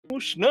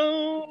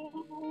snow.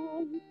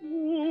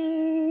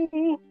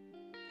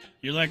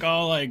 You're like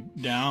all like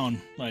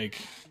down, like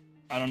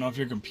I don't know if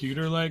your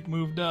computer like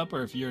moved up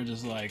or if you're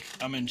just like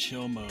I'm in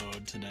chill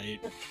mode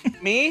tonight.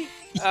 Me?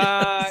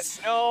 Yes.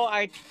 No,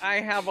 I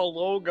have a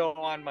logo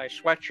on my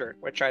sweatshirt,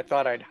 which I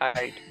thought I'd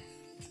hide.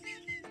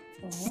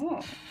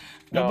 Oh.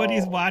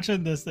 Nobody's No.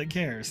 watching this that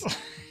cares.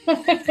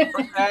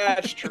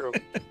 That's true.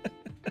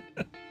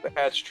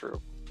 That's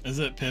true. Is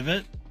it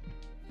Pivot?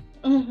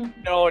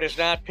 No, it is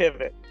not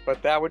Pivot,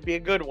 but that would be a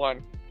good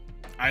one.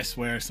 I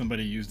swear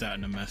somebody used that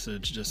in a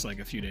message just like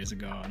a few days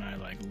ago and I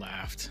like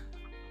laughed.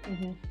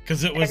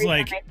 Because it was Every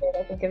like, time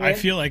I think of I it.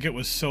 feel like it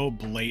was so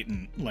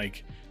blatant.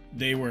 Like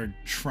they were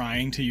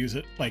trying to use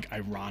it like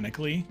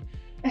ironically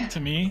to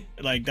me.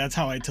 Like that's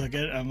how I took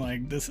it. I'm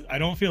like, this, I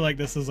don't feel like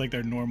this is like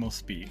their normal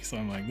speak. So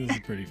I'm like, this is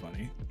pretty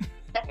funny.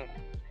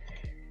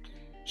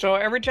 So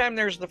every time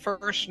there's the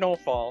first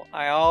snowfall,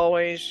 I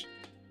always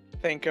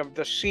think of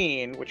the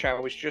scene, which I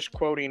was just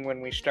quoting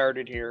when we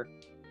started here,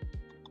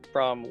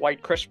 from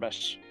White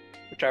Christmas,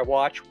 which I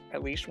watch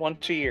at least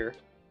once a year.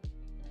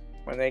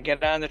 When they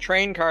get on the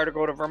train car to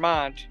go to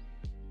Vermont,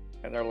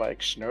 and they're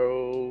like,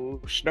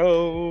 snow,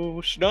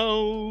 snow,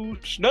 snow,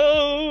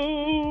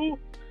 snow.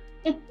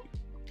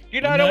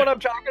 You not know what I'm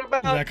talking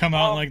about? Did that come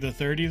out in like the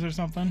 30s or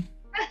something?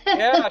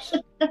 Yes,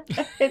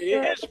 It's it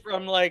is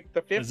from like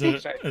the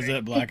 50s. Is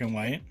it black and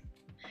white?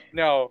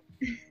 No,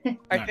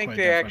 I Not think quite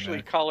they that far actually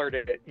back. colored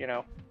it, you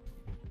know.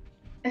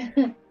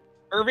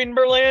 Irving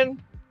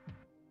Berlin,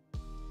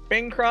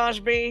 Bing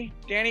Crosby,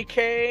 Danny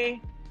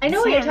Kaye. I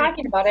know what you're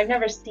talking about. I've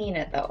never seen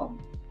it though.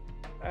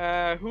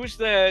 Who's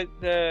the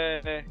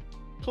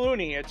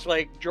Clooney? It's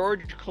like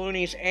George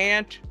Clooney's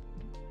aunt,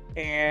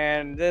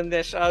 and then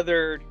this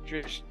other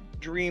just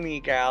dreamy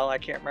gal. I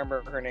can't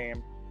remember her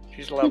name.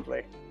 She's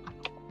lovely.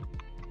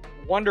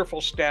 Wonderful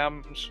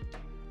stems.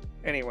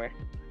 Anyway,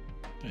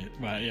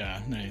 Well,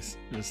 yeah, nice.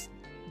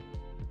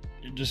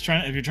 You're just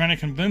trying. If you're trying to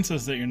convince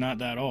us that you're not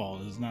that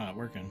old, it's not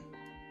working.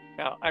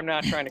 no, I'm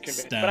not trying to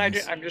convince, but I'm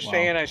just Wow.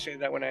 saying. I say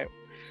that when I.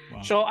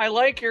 Wow. So I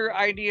like your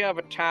idea of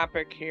a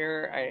topic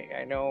here.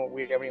 I know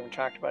we haven't even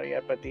talked about it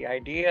yet, but the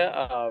idea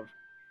of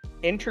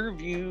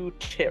interview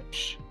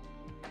tips.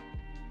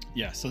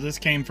 Yeah, so this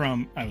came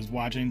from, I was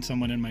watching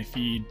someone in my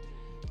feed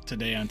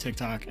today on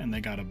TikTok and they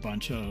got a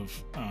bunch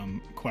of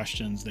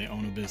questions. They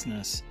own a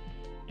business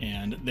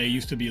and they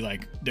used to be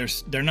like,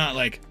 they're not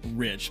like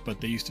rich,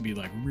 but they used to be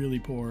like really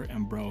poor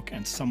and broke.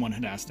 And someone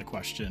had asked the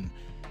question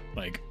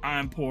like,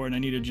 I'm poor and I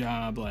need a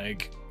job.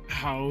 Like,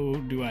 how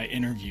do I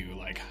interview?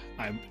 Like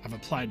I've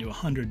applied to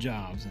 100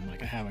 jobs and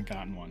like I haven't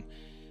gotten one.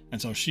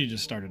 And so she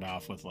just started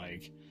off with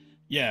like,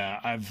 yeah,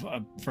 I've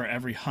for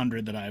every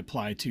 100 that I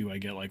apply to, I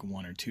get like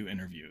 1 or 2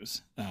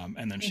 interviews.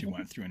 And then she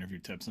went through interview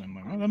tips, and I'm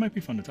like, oh, that might be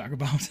fun to talk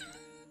about.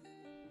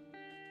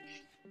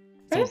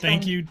 So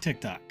thank you,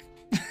 TikTok.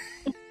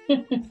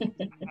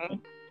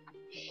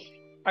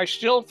 I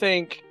still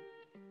think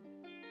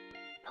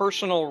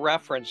personal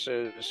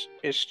references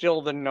is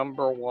still the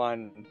number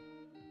one.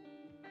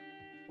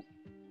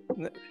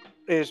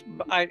 In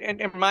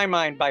my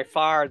mind, by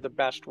far the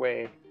best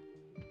way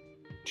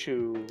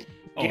to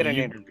get an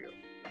interview.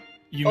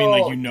 You mean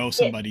like you know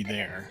somebody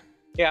there?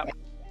 Yep.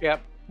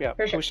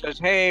 For sure. Who says,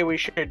 "Hey, we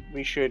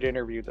should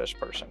interview this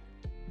person."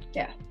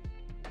 Yeah.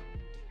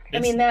 I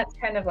mean, that's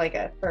kind of like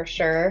a for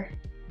sure.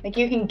 Like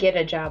you can get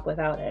a job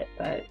without it,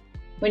 but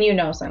when you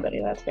know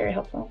somebody, that's very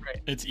helpful.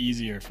 Right. It's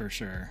easier for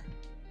sure.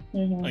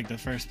 Mhm. Like the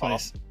first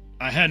place,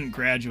 I hadn't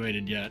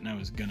graduated yet, and I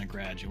was gonna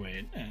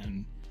graduate,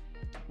 and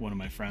one of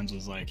my friends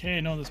was like, hey,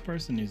 no, this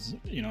person is,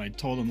 you know, I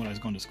told him what I was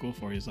going to school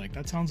for. He's like,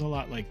 that sounds a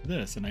lot like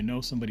this, and I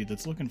know somebody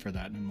that's looking for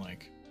that. And I'm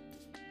like,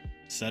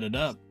 set it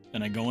up.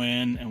 And I go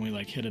in and we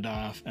like hit it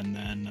off, and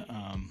then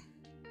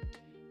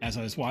as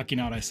I was walking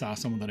out, I saw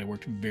someone that I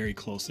worked very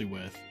closely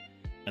with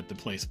at the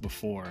place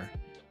before,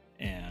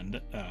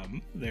 and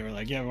they were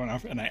like, yeah, we went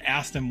off. And I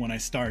asked him when I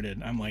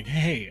started, I'm like,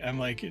 hey,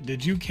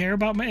 did you care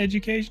about my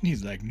education?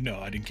 He's like, no,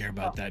 I didn't care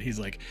about that. He's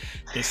like,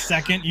 the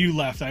second you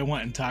left, I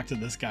went and talked to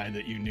this guy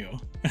that you knew.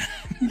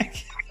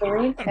 Like,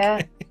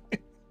 Yeah.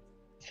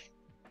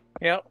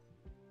 Yep.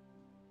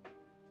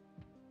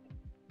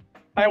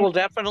 I will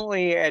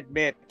definitely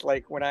admit,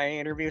 like when I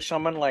interview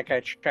someone, like I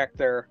check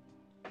their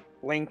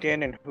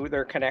LinkedIn and who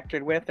they're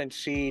connected with and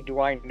see, do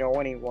I know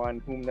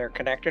anyone whom they're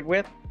connected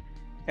with?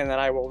 And then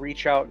I will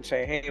reach out and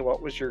say, hey,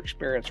 what was your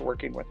experience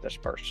working with this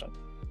person?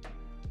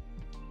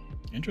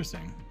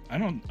 Interesting. I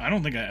don't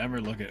think I ever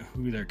look at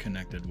who they're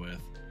connected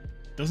with.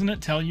 Doesn't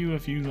it tell you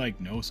if you like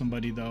know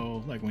somebody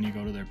though, like when you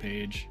go to their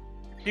page?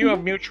 Do you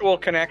have mutual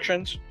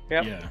connections?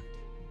 Yep. Yeah.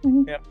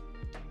 Yep.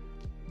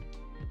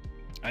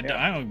 I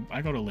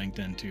go to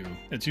LinkedIn too.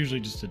 It's usually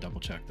just to double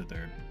check that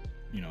their,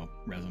 you know,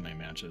 resume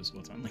matches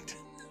what's on LinkedIn.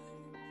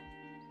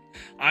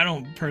 I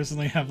don't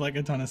personally have like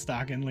a ton of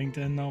stock in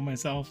LinkedIn though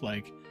myself.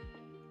 Like,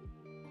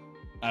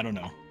 I don't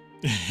know.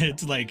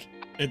 It's like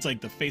the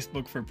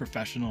Facebook for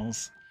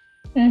professionals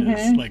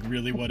is like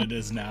really what it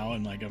is now,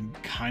 and like I'm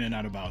kind of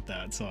not about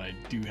that, so I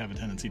do have a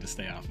tendency to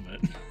stay off of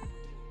it.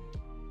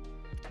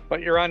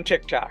 But you're on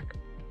TikTok.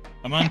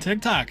 I'm on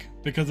TikTok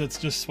because it's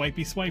just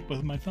swipey swipe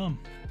with my thumb.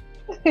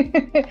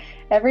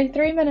 Every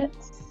 3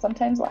 minutes,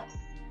 sometimes less.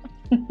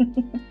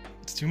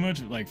 It's too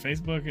much. Like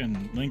Facebook and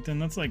LinkedIn,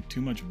 that's like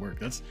too much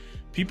work.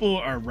 People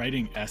are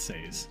writing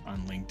essays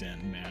on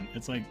LinkedIn, man.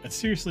 It's like, it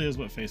seriously is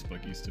what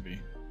Facebook used to be.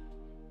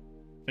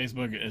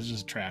 Facebook is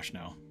just trash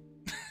now.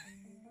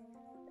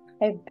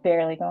 I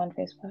barely go on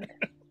Facebook.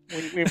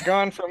 We've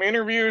gone from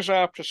interviews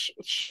up to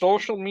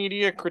social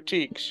media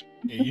critiques.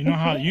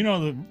 Yeah, you know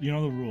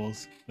the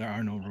rules. There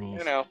are no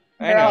rules.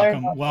 I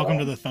know. Welcome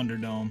to the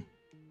Thunderdome.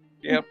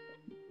 Yep.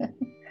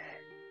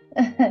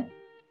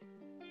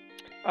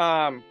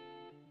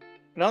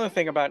 Another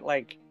thing about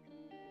like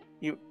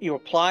you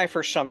apply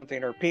for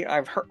something, or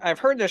I've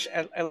heard this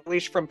at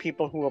least from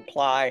people who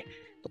apply,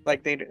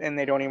 like they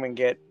don't even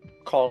get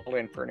called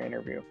in for an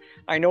interview.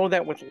 I know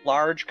that with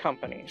large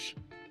companies,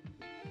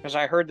 because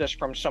I heard this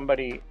from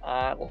somebody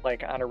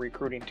like on a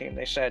recruiting team.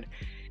 They said,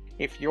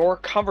 if your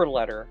cover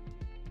letter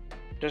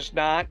does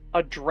not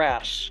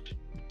address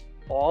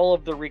all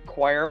of the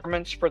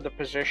requirements for the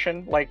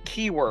position, like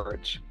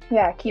keywords.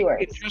 Yeah,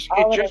 keywords.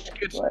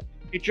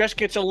 It just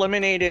gets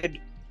eliminated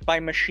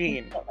by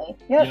machine.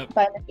 Yep,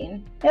 by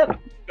machine. Yep.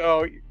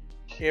 So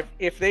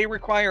if they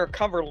require a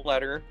cover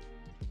letter,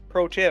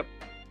 pro tip,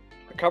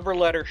 a cover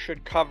letter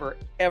should cover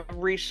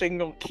every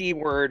single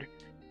keyword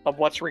of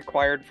what's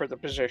required for the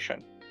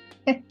position.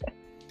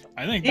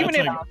 I think even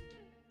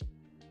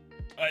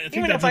that's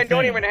if I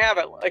don't even have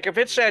it, like if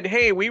it said,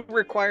 hey, we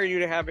require you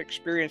to have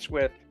experience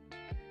with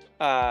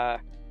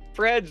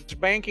Fred's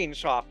banking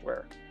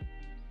software,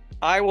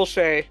 I will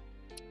say,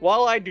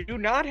 while I do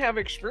not have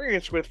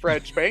experience with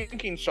Fred's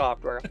banking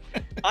software,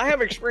 I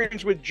have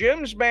experience with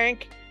Jim's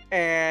bank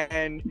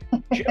and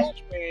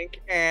Jill's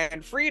bank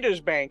and Frida's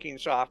banking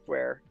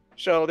software.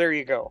 So there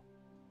you go.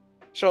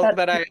 So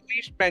that I at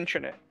least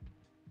mention it.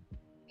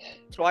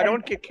 So I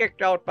don't get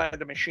kicked out by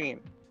the machine.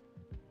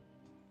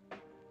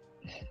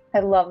 I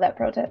love that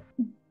pro tip.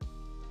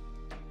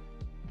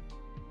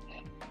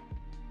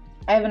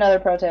 I have another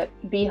pro tip.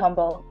 Be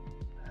humble.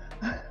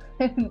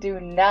 Do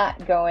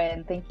not go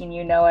in thinking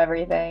you know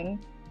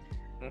everything.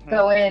 Mm-hmm.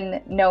 Go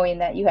in knowing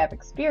that you have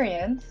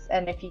experience,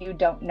 and if you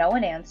don't know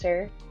an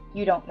answer,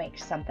 you don't make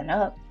something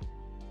up.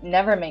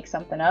 Never make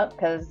something up,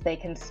 because they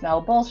can smell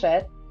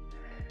bullshit.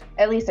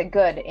 At least a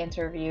good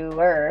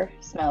interviewer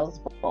smells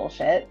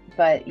bullshit,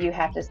 but you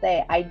have to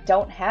say, I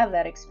don't have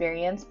that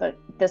experience, but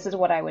this is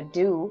what I would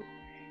do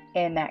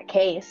in that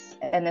case,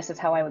 and this is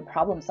how I would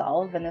problem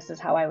solve, and this is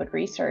how I would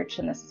research,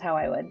 and this is how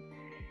I would.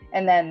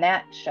 And then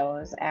that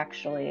shows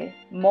actually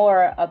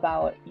more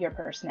about your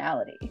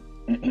personality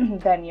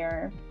than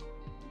your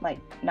like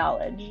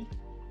knowledge.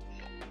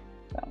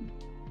 So.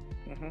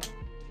 Mm-hmm.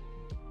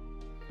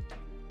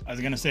 I was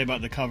gonna say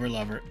about the cover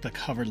letter.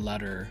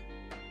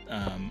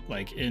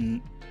 Like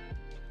in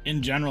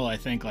general, I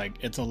think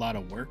like it's a lot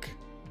of work.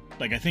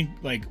 Like I think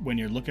like when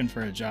you're looking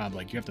for a job,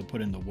 like you have to put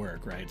in the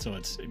work, right? So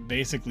it's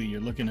basically you're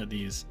looking at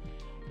these.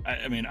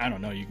 I mean, I don't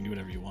know. You can do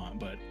whatever you want,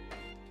 but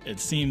it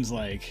seems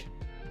like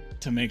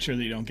to make sure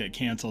that you don't get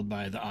canceled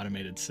by the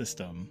automated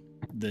system,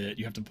 that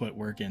you have to put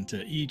work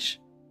into each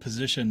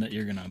position that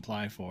you're going to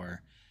apply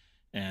for,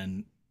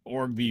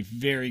 or be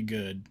very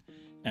good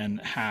and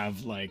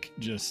have like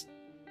just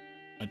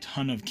a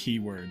ton of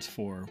keywords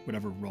for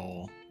whatever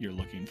role you're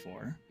looking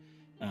for.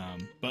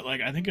 But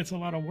like, I think it's a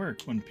lot of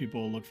work when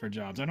people look for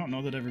jobs. I don't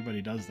know that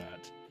everybody does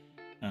that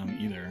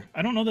either.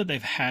 I don't know that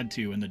they've had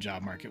to in the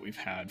job market we've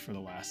had for the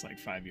last like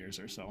 5 years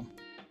or so.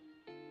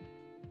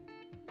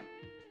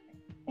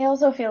 I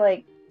also feel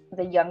like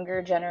the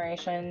younger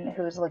generation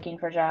who's looking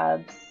for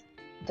jobs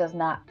does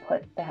not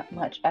put that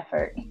much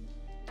effort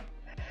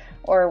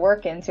or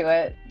work into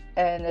it.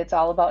 And it's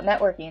all about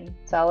networking.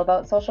 It's all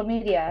about social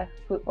media.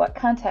 What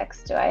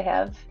contacts do I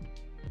have?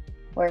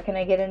 Where can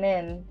I get it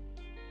in?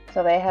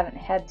 So they haven't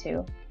had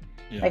to.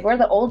 Yeah. Like, we're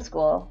the old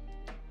school.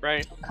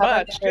 Right.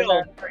 But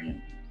still,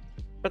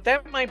 but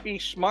that might be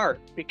smart,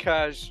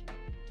 because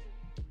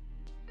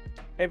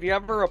have you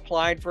ever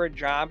applied for a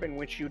job in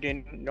which you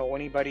didn't know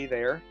anybody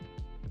there?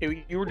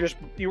 You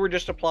were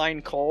just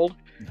applying cold?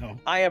 No.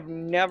 I have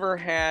never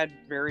had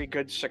very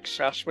good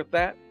success with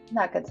that.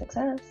 Not good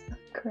success.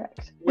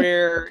 Correct.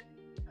 Where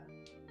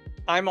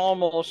I'm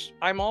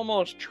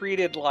almost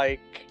treated like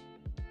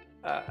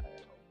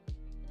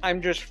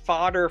I'm just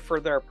fodder for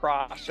their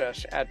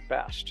process at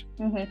best.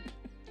 Mm-hmm.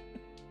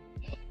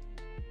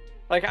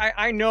 Like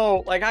I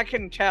know, like I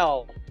can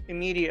tell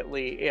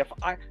immediately if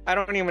I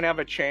don't even have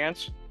a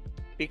chance,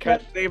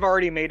 because they've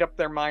already made up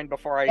their mind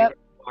before I even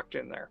walked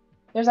in there.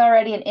 There's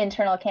already an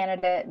internal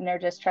candidate, and they're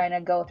just trying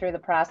to go through the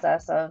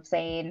process of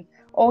saying,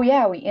 oh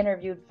yeah, we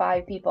interviewed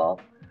 5 people.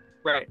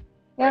 Right.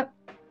 Yep,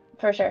 right.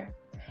 For sure.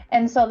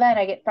 And so then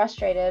I get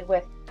frustrated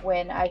with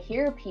when I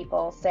hear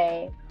people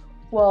say,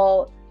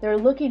 well, they're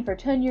looking for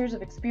 10 years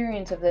of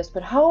experience of this,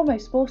 but how am I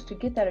supposed to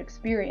get that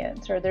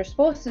experience? Or they're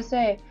supposed to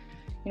say,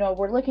 you know,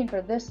 we're looking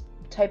for this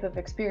type of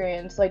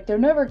experience. Like, they're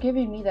never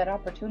giving me that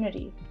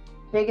opportunity.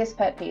 Biggest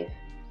pet peeve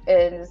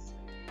is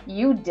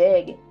You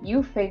dig,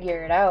 you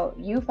figure it out,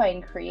 you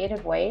find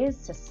creative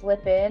ways to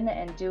slip in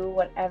and do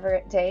whatever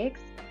it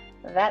takes.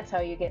 That's how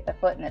you get the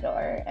foot in the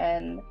door.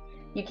 And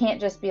you can't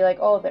just be like,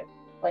 oh,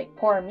 like,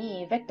 poor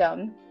me,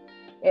 victim.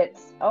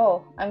 It's,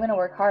 oh, I'm going to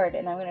work hard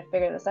and I'm going to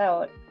figure this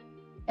out.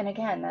 And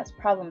again, that's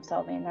problem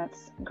solving.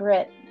 That's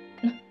grit.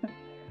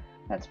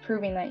 That's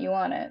proving that you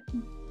want it.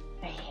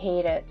 I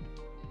hate it.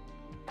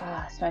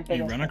 It's my biggest.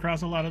 You run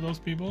across a lot of those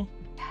people?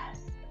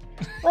 Yes.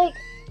 Like,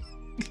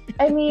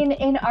 I mean,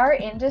 in our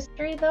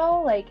industry,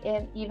 though, like,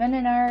 even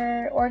in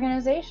our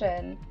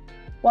organization,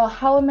 well,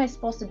 how am I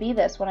supposed to be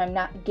this when I'm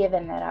not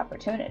given that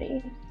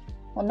opportunity?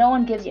 Well, no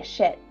one gives you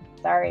shit.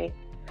 Sorry.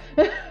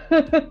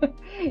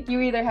 You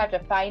either have to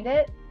find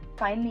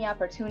the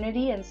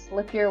opportunity and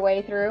slip your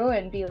way through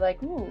and be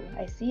like, ooh,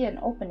 I see an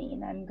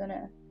opening. I'm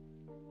gonna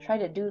try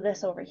to do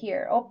this over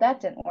here. Oh,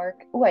 that didn't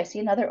work. Oh, I see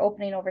another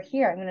opening over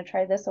here. I'm gonna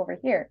try this over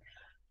here.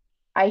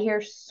 I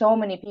hear so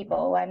many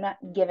people who I'm not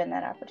given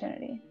that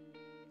opportunity.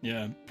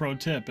 Yeah, pro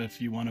tip,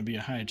 if you want to be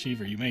a high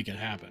achiever, you make it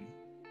happen.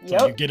 Yep.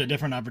 So you get a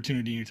different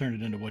opportunity, you turn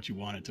it into what you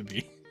want it to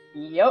be.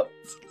 Yep,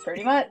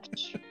 pretty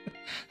much.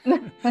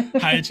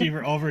 High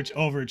achiever,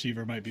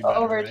 overachiever might be better,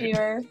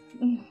 overachiever,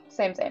 right?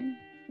 Same.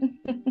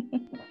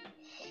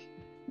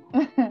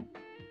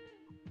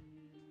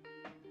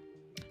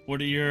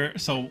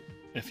 So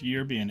if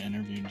you're being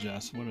interviewed,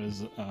 Jess, what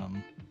is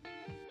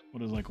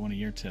like one of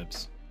your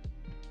tips?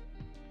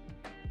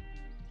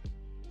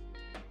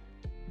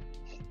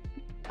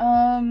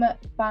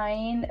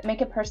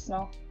 Make it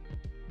personal.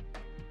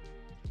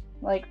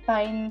 Like,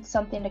 find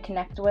something to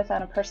connect with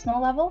on a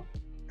personal level,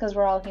 because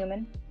we're all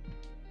human.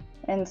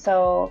 And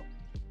so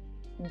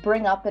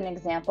bring up an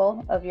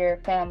example of your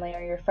family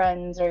or your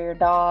friends or your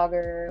dog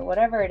or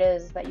whatever it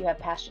is that you have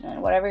passion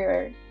in, whatever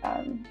your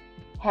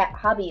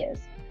hobby is.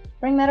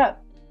 Bring that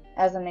up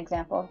as an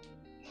example.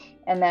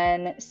 And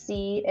then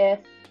see if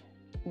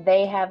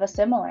they have a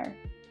similar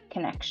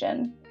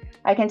connection.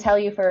 I can tell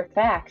you for a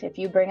fact, if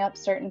you bring up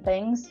certain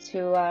things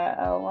to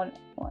our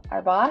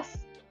boss,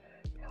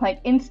 like,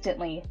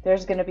 instantly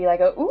there's going to be like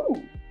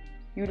ooh,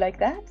 you like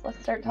that? Let's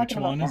start talking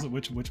about that.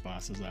 Which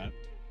boss is that?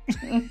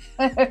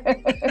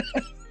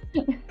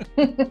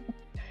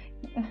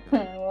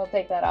 We'll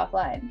take that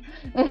offline.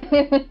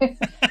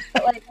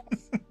 But, like,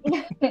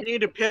 we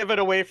need to pivot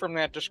away from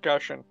that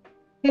discussion.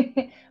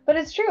 But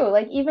it's true.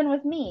 Like, even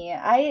with me,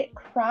 I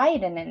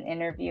cried in an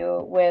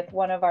interview with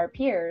one of our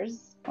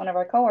peers, one of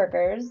our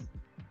coworkers,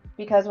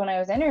 because when I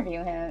was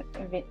interviewing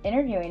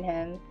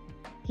him,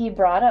 he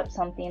brought up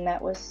something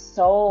that was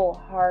so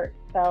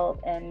heartfelt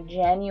and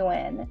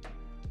genuine,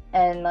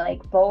 and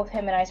like both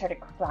him and I started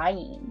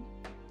crying.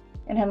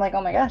 And I'm like,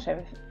 oh my gosh,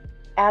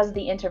 as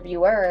the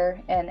interviewer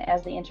and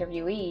as the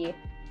interviewee,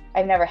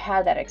 I've never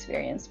had that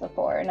experience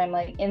before. And I'm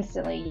like,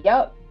 instantly,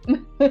 yup.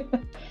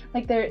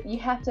 Like, you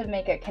have to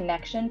make a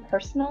connection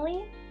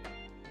personally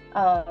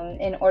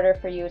in order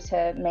for you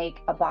to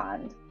make a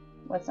bond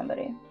with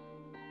somebody.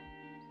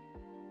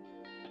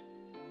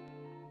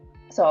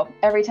 So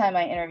every time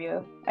I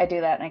interview, I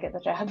do that and I get the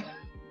job.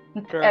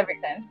 Sure. Every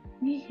time.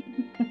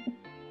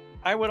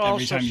 I would Every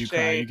also time you say,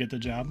 cry, you get the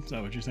job. Is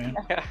that what you're saying?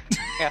 Yeah.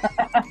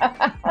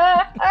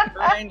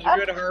 Brian's a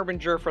good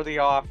harbinger for the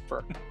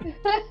offer.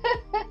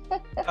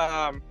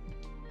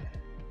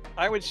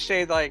 I would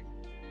say, like,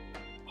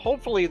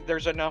 hopefully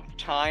there's enough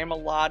time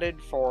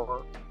allotted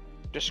for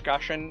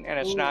discussion and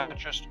it's not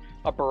just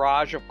a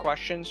barrage of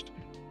questions.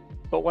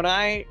 But when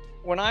I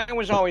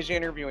was always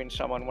interviewing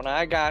someone, when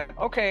I got,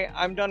 okay,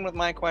 I'm done with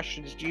my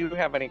questions, do you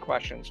have any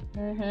questions?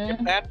 If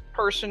that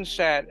person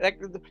said,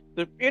 like,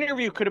 the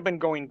interview could have been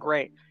going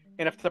great,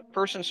 and if the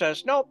person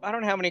says, nope, I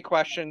don't have any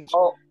questions,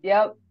 oh,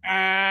 yep,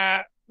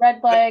 red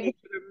flag, it's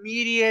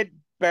immediate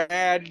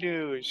bad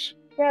news.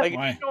 Yep. Like,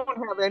 if you don't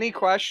have any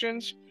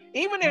questions,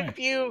 even if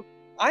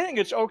I think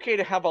it's okay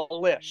to have a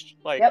list,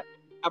 like,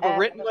 have a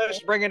written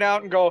list, bring it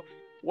out and go,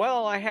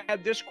 well, I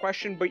had this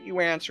question, but you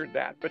answered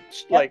that. But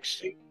like,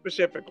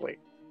 specifically,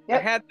 I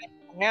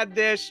had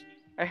this.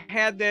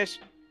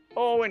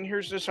 Oh, and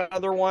here's this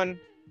other one.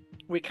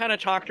 We kind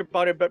of talked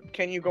about it, but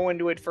can you go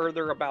into it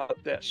further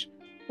about this?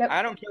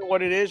 I don't care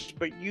what it is,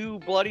 but you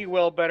bloody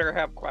well better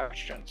have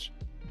questions.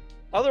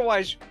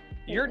 Otherwise,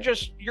 you're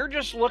just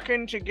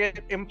looking to get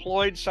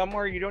employed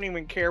somewhere. You don't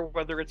even care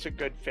whether it's a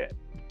good fit.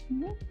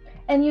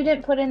 And you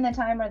didn't put in the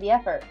time or the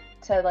effort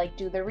to, like,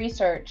 do the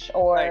research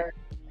or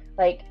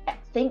like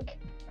think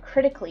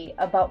critically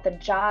about the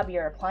job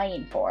you're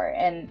applying for.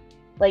 And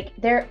like,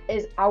 there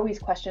is always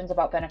questions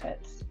about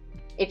benefits.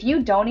 If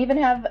you don't even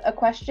have a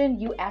question,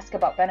 you ask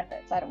about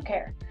benefits. I don't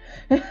care.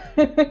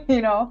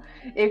 You know,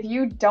 if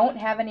you don't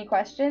have any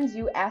questions,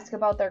 you ask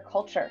about their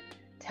culture.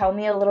 Tell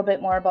me a little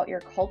bit more about your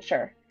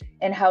culture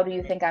and how do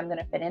you think I'm going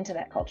to fit into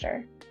that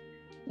culture?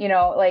 You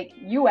know, like,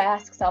 you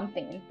ask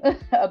something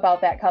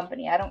about that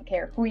company. I don't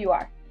care who you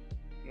are.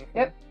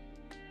 Yep.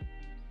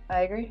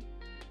 I agree.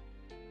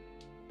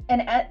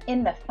 And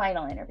in the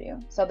final interview,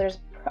 so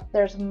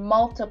there's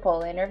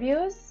multiple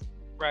interviews,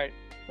 right?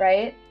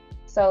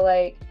 So,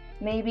 like,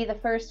 maybe the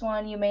first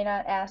one you may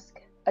not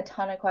ask a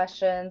ton of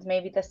questions,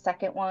 maybe the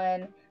second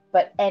one,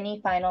 but any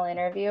final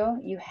interview,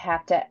 you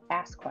have to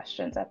ask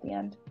questions at the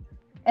end.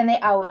 And they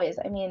always,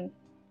 I mean,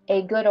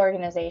 a good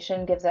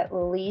organization gives at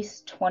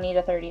least 20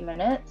 to 30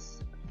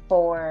 minutes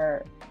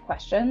for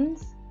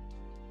questions.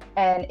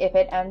 And if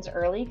it ends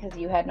early because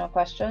you had no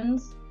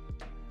questions,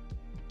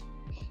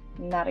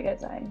 not a good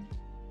sign.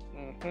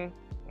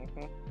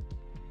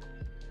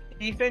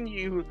 Ethan,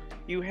 you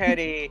had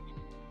a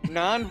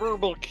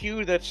nonverbal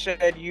cue that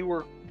said you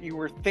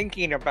were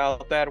thinking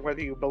about that,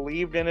 whether you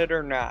believed in it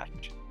or not.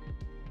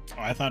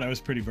 Oh, I thought I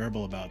was pretty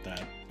verbal about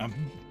that.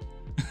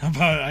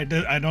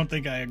 I don't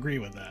think I agree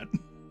with that.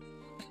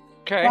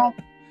 Okay. Well,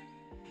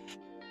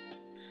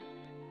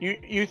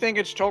 You think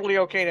it's totally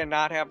okay to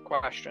not have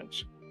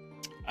questions?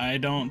 I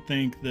don't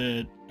think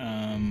that.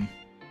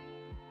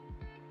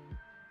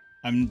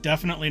 I'm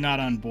definitely not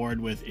on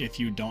board with if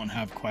you don't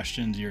have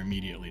questions, you're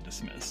immediately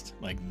dismissed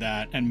like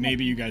that. And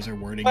maybe you guys are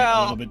wording it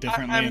a little bit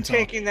differently. I'm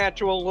taking that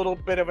to a little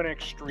bit of an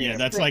extreme.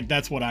 Yeah,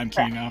 that's what I'm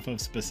keying off of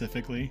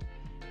specifically.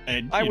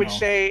 I would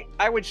say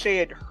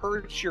it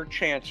hurts your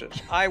chances.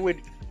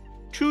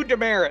 Two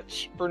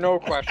demerits for no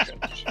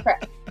questions.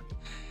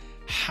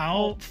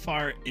 How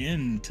far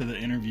into the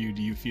interview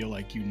do you feel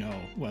like you know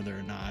whether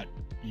or not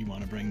you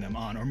want to bring them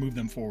on or move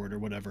them forward or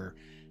whatever,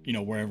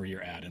 wherever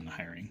you're at in the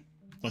hiring?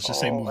 Let's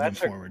just say move them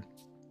forward.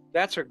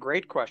 That's a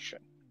great question.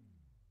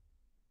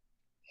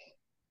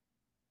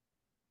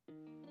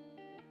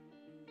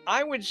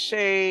 I would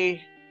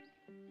say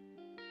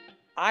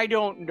I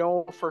don't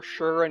know for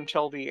sure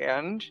until the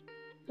end,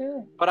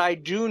 but I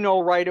do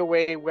know right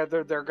away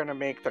whether they're going to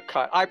make the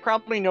cut. I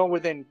probably know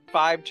within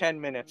 5-10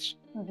 minutes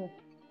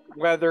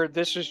whether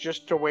this is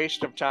just a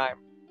waste of time.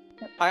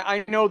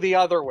 I know the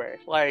other way.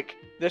 Like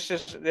this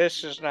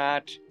is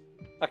not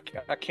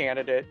a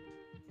candidate.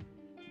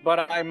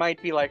 But I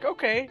might be like,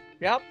 okay,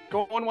 yep,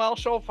 going well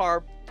so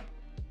far.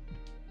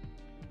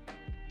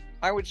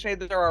 I would say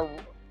that there are,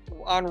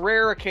 on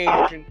rare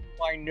occasions,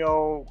 I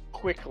know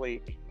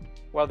quickly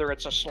whether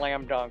it's a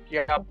slam dunk.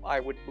 Yep,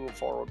 I would move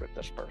forward with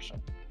this person.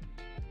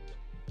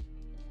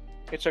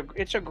 It's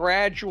a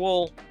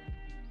gradual.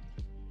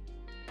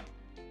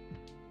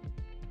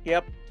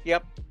 Yep,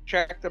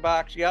 check the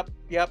box. Yep,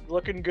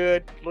 looking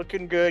good.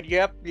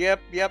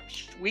 Yep,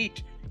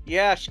 sweet.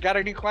 Yes, got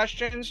any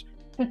questions?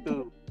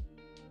 Ooh.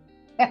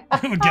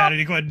 Got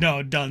any questions?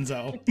 No,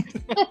 dunzo.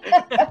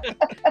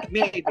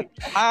 Maybe.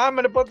 I'm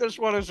going to put this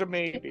one as a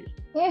maybe.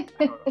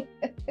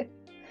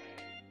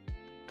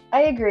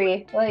 I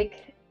agree.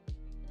 Like,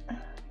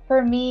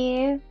 for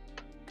me,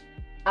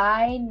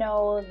 I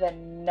know the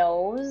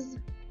no's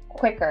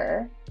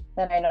quicker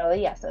than I know the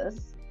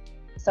yeses.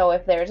 So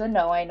if there's a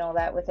no, I know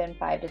that within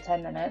 5 to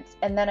 10 minutes.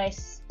 And then I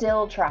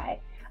still try.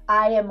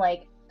 I am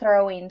like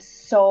throwing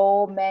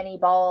so many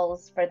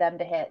balls for them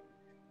to hit.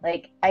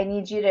 Like, I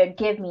need you to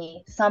give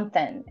me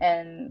something,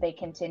 and they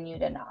continue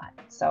to not.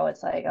 So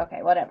it's like,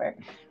 okay, whatever.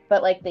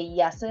 But like the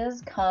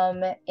yeses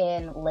come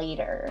in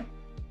later.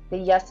 The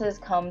yeses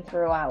come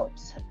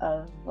throughout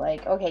of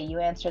like, okay, you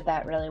answered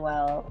that really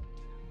well.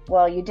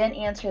 Well, you didn't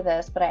answer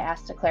this, but I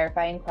asked a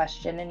clarifying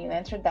question and you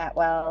answered that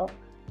well.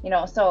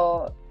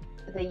 So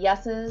the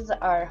yeses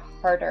are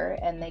harder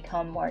and they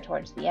come more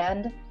towards the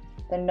end.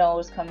 The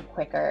no's come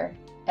quicker.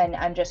 And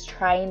I'm just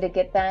trying to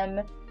get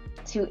them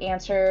to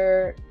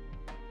answer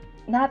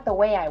not the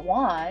way I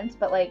want,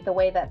 but like the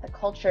way that the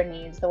culture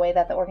needs, the way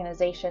that the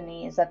organization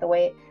needs,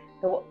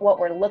 what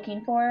we're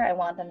looking for. I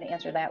want them to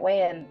answer that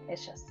way, and it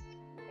just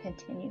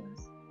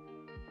continues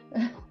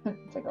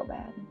to go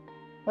bad.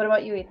 What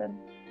about you, Ethan?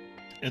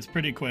 It's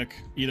pretty quick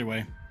either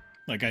way.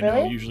 Like I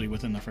Really? know usually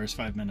within the first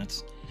 5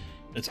 minutes.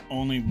 It's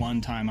only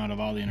one time out of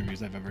all the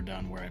interviews I've ever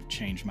done where I've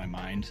changed my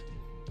mind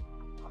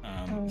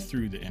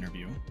through the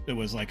interview. It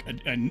was like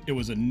it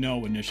was a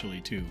no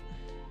initially too.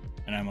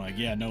 And I'm like,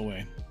 yeah, no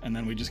way. And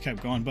then we just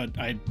kept going. But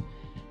I,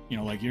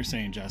 like you're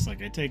saying, Jess,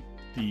 like I take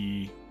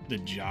the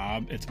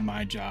job, it's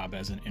my job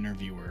as an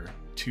interviewer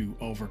to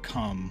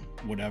overcome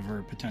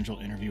whatever potential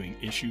interviewing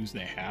issues they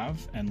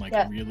have and like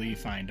really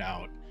find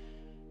out,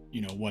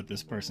 what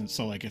this person,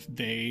 so like if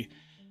they,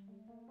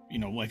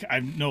 like I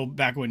know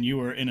back when you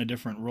were in a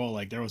different role,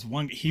 like there was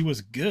one, he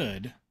was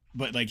good,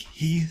 but like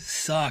he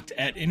sucked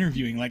at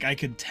interviewing. Like I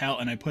could tell,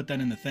 and I put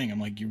that in the thing. I'm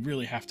like, you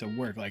really have to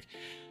work. Like,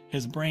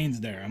 his brain's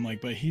there. I'm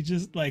like, but he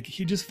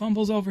just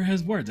fumbles over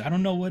his words. I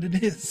don't know what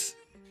it is.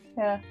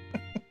 Yeah.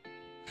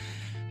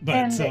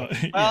 But Well,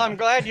 I'm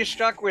glad you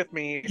stuck with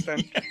me,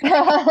 Ethan.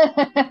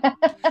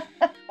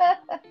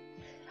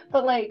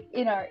 But like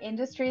in our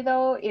industry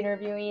though,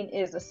 interviewing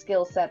is a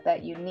skill set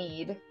that you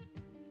need.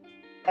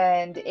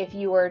 And if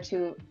you were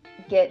to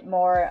get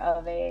more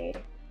of a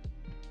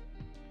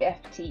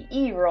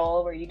FTE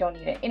role where you don't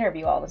need to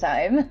interview all the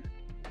time,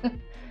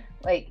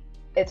 like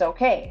it's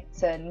okay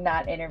to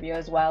not interview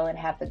as well and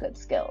have the good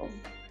skills.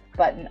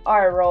 But in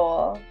our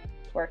role,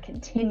 we're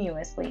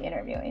continuously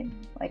interviewing.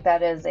 Like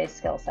that is a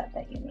skill set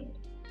that you need.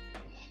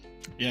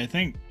 Yeah, I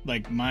think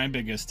like my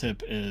biggest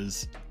tip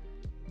is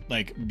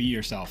like be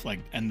yourself. Like,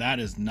 and that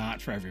is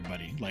not for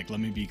everybody. Like, let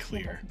me be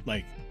clear.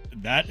 Like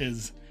that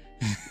is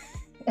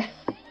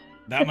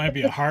That might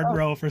be a hard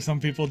row for some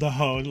people to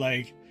hold.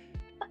 Like,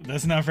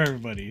 that's not for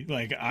everybody.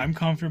 Like, I'm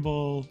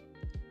comfortable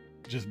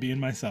just being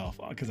myself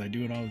because I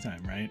do it all the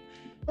time, right?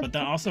 But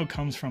that also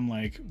comes from,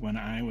 like, when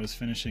I was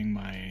finishing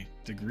my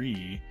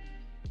degree,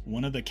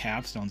 one of the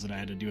capstones that I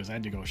had to do is I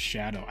had to go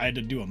shadow. I had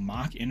to do a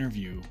mock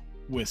interview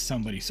with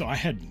somebody. So I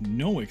had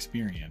no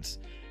experience.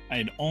 I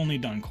had only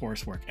done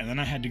coursework. And then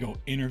I had to go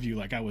interview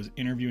like I was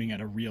interviewing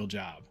at a real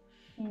job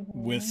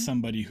with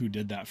somebody who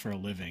did that for a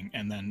living.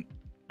 And then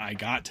I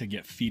got to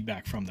get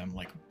feedback from them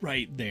like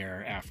right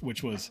there after,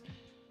 which was,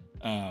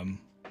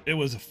 it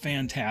was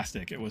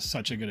fantastic. It was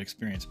such a good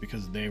experience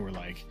because they were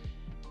like,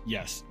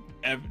 yes,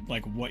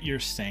 like what you're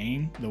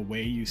saying, the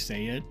way you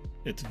say it,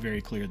 it's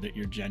very clear that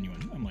you're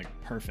genuine. I'm like,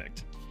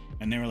 perfect.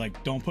 And they were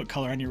like, don't put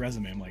color on your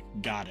resume. I'm like,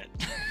 got it.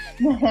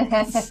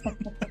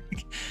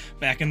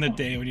 Back in the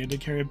day when you had to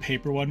carry a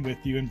paper one with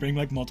you and bring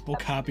like multiple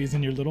copies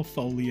in your little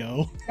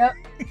folio. Yep.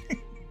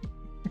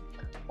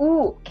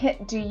 Ooh,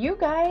 do you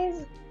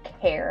guys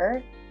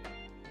care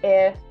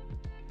if,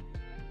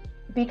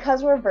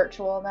 because we're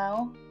virtual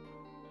now,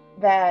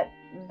 that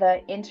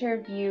the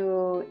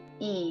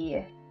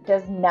interviewee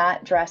does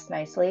not dress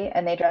nicely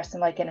and they dress in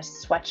like in a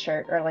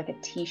sweatshirt or like a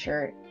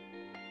t-shirt?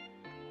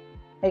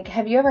 Like,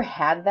 have you ever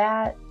had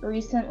that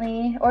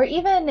recently? Or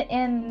even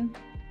in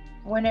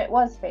when it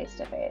was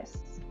face-to-face?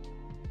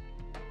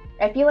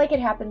 I feel like it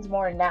happens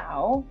more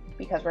now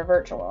because we're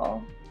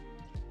virtual.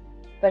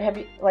 But have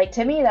you, like,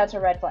 to me, that's a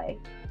red flag.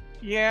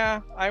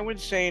 Yeah, I would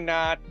say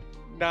not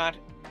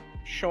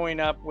showing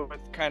up with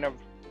kind of,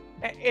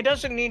 it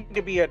doesn't need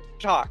to be a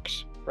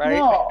tux, right?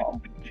 No.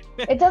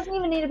 It doesn't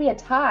even need to be a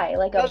tie.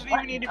 Like, it doesn't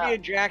even need to be a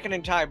jacket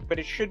and tie, but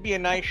it should be a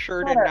nice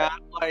shirt and not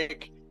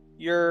like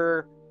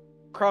your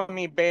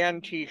crummy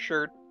band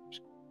t-shirt.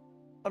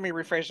 Let me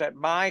rephrase that.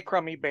 My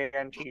crummy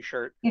band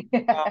t-shirt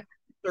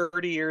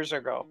 30 years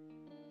ago.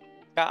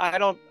 I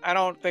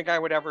don't think I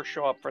would ever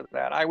show up for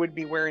that. I would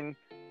be wearing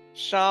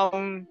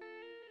some,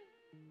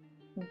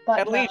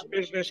 at least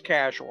business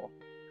casual.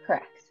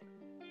 Correct.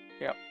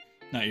 Yep.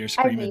 Not your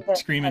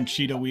screaming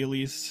Cheetah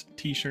Wheelies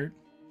t-shirt.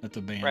 That's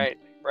a band. Right.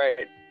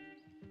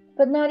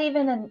 But not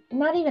even a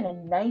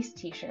nice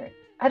t-shirt.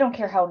 I don't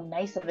care how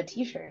nice of a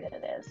t-shirt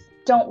it is.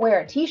 Don't wear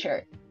a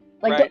t-shirt.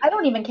 Like, right. I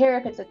don't even care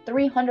if it's a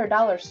 $300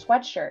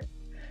 sweatshirt.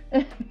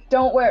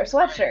 Don't wear a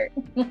sweatshirt.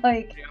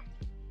 Like,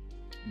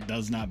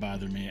 does not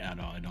bother me at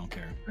all. I don't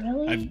care.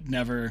 Really? I've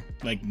never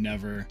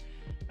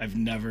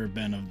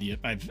been of the.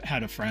 I've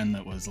had a friend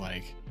that was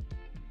like,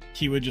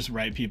 he would just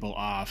write people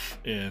off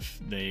if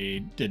they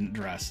didn't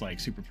dress like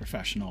super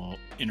professional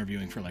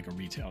interviewing for like a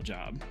retail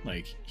job.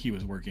 Like, he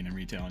was working in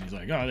retail and he's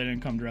like, oh, they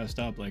didn't come dressed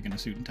up like in a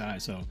suit and tie,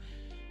 so.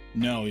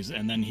 No,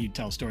 and then he'd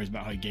tell stories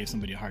about how he gave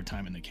somebody a hard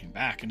time and they came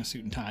back in a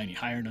suit and tie and he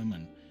hired them,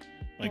 and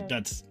like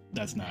that's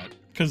not,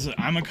 because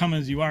I'm a come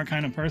as you are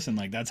kind of person.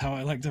 Like, that's how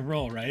I like to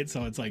roll, right?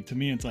 So it's like, to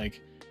me, it's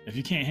like, if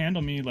you can't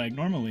handle me like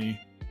normally,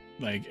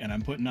 like, and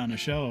I'm putting on a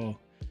show,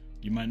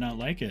 you might not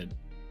like it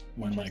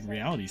when like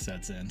reality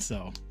sets in.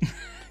 So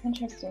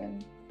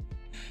interesting.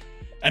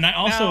 And I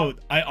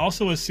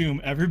also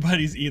assume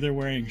everybody's either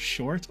wearing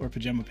shorts or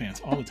pajama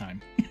pants all the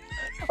time.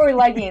 Or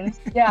leggings,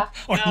 yeah.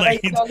 Or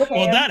leggings.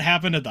 Well, that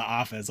happened at the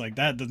office. Like,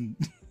 that doesn't.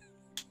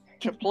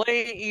 To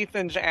play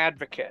Ethan's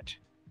advocate,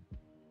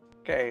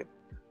 okay,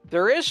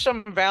 there is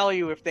some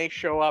value if they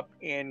show up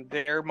in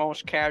their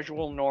most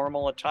casual,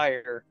 normal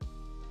attire,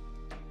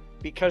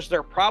 because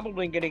they're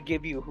probably going to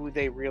give you who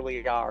they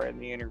really are in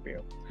the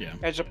interview. Yeah.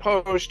 As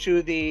opposed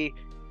to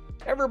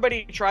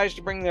everybody tries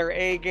to bring their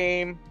A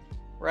game,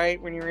 right,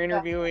 when you're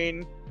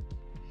interviewing,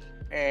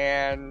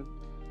 and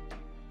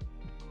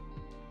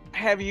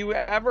have you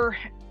ever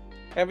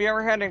had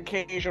an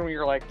occasion where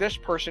you're like, this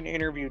person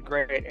interviewed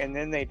great, and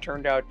then they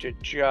turned out to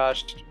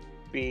just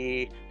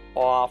be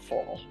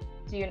awful?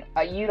 You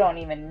don't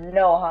even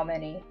know how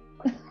many.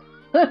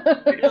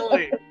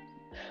 Really?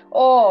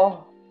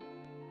 Oh,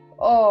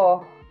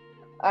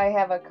 I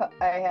have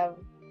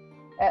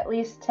at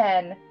least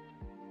 10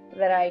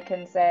 that I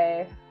can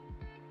say.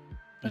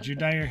 Did you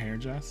dye your hair,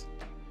 Jess?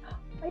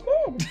 I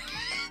did.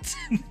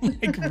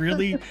 Like,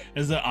 really?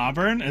 Is it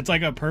auburn? It's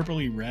like a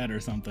purpley red or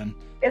something.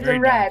 It's very a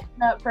red, dark.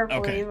 Not purpley,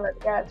 okay. But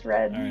yeah, it's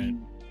red. All right.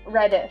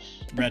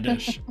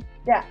 Reddish.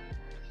 Yeah.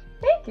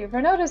 Thank you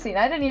for noticing.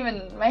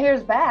 My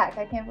hair's back.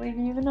 I can't believe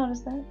you even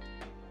noticed that.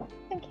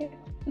 Thank you.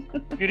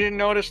 You didn't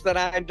notice that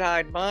I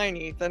dyed mine,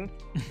 Ethan.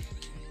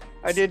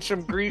 I did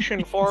some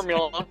Grecian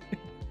formula.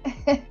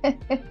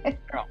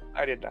 No,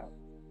 I did not.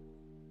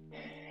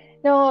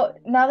 No,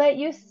 now that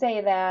you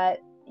say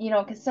that,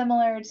 because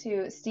similar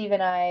to Steve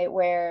and I,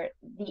 where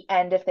the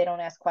end, if they don't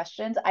ask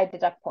questions, I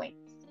deduct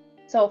points.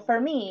 So for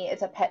me,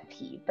 it's a pet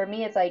peeve. For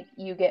me, it's like,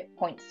 you get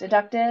points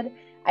deducted.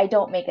 I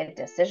don't make a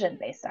decision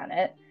based on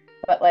it.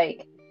 But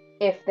like,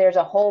 if there's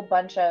a whole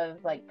bunch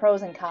of like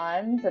pros and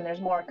cons, and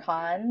there's more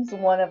cons,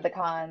 one of the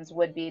cons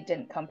would be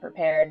didn't come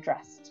prepared,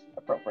 dressed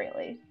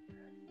appropriately.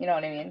 You know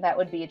what I mean? That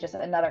would be just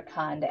another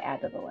con to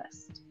add to the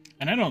list.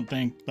 And I don't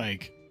think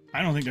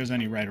there's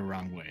any right or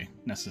wrong way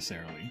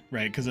necessarily,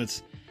 right?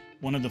 Because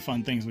one of the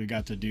fun things we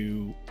got to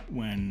do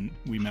when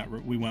we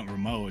went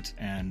remote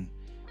and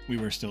we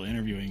were still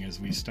interviewing is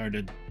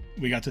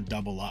we got to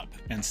double up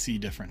and see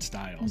different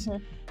styles.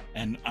 Mm-hmm.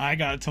 And I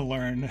got to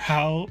learn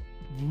how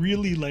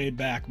really laid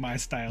back my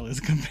style is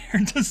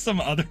compared to some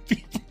other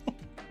people.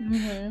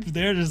 Mm-hmm.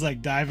 They're just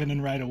like diving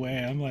in right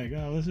away. I'm like,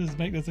 oh, let's just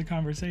make this a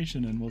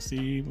conversation and we'll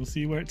see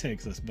where it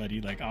takes us, buddy.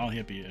 Like all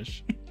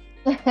hippie-ish.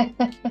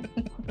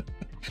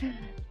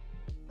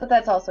 But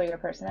that's also your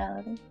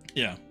personality.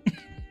 Yeah.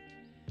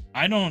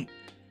 I don't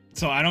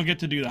get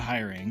to do the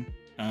hiring.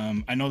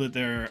 I know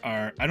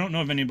that I don't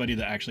know of anybody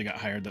that actually got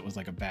hired that was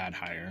like a bad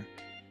hire.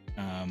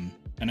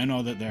 And I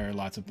know that there are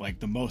lots of, like,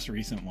 the most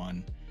recent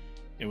one,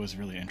 it was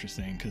really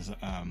interesting because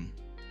I'm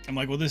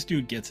like, well, this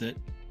dude gets it.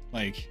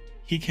 Like,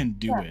 he can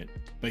do it,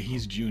 but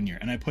he's junior.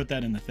 And I put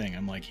that in the thing.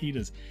 I'm like,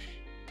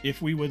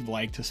 if we would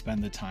like to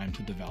spend the time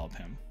to develop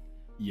him,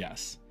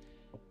 yes.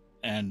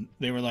 And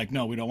they were like,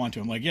 no, we don't want to.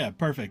 I'm like, yeah,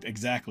 perfect.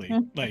 Exactly.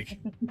 Like,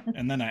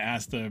 and then I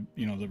asked the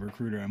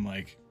recruiter, I'm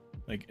like,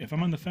 if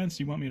I'm on the fence,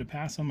 do you want me to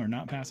pass him or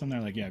not pass him?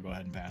 They're like, yeah, go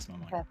ahead and pass him.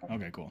 I'm like,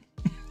 okay, cool.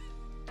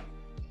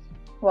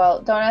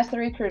 Well, don't ask the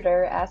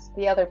recruiter, ask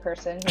the other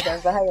person who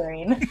does the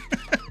hiring.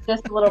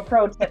 Just a little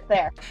pro tip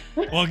there.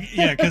 Well,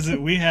 yeah, because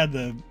we had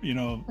the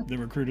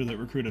recruiter that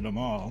recruited them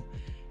all.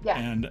 Yeah,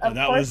 and of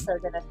course they're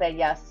gonna say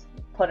yes.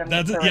 Put them.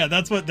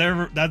 That's what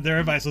their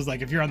advice was.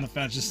 Like, if you're on the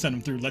fence, just send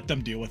them through. Let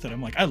them deal with it.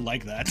 I'm like, I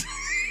like that.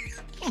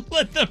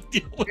 Let them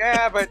deal with it.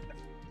 Yeah, but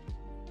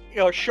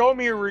show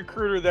me a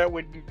recruiter that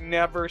would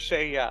never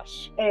say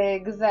yes.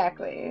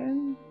 Exactly.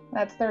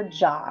 That's their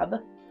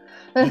job.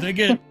 Do they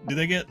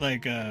get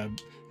like a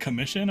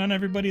commission on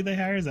everybody they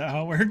hire? Is that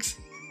how it works?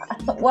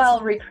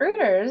 Well,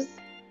 recruiters,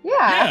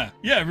 yeah,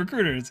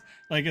 recruiters.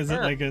 Like, is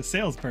it like a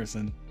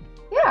salesperson?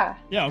 Yeah,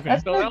 okay.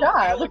 That's their job.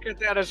 I look at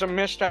that as a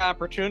missed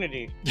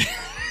opportunity.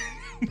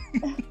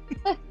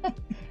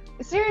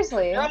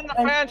 Seriously. You're on the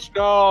fence?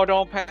 No,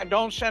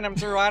 don't send him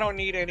through. I don't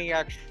need any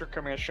extra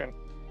commission.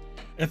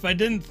 If I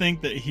didn't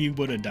think that he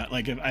would have done,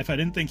 like, if I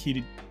didn't think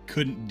he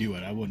couldn't do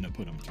it, I wouldn't have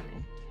put him through.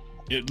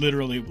 It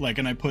literally, like,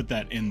 and I put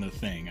that in the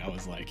thing. I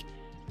was like,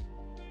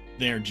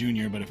 they're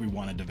junior, but if we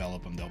want to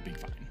develop them, they'll be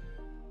fine.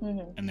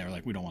 Mm-hmm. And they were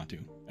like, we don't want to.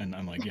 And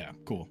I'm like, yeah,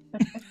 cool.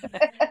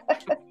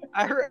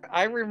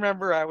 I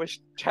remember I was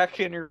tech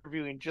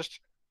interviewing just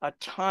a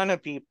ton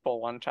of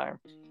people one time.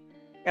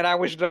 And I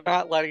was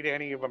not letting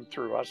any of them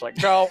through. I was like,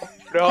 no.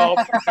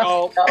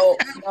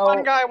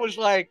 One guy was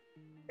like,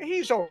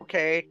 he's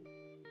okay.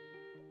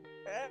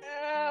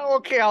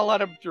 Okay, I'll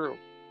let him through.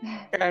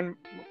 And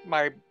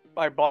my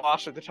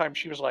boss at the time,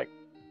 she was like,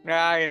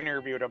 nah, I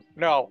interviewed him.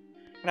 No.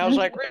 And I was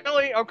like,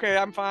 really? Okay,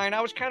 I'm fine.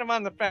 I was kind of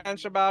on the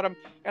fence about him,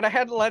 and I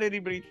hadn't let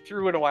anybody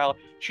through in a while.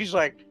 She's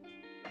like,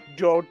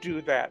 don't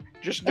do that.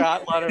 Just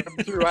not let him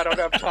through. I don't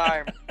have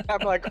time.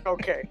 I'm like,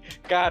 okay,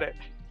 got it.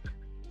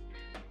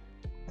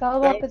 It's all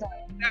about the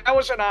time. That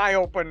was an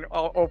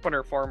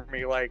opener for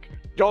me. Like,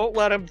 don't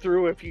let him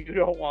through if you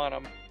don't want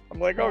him. I'm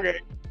like, okay.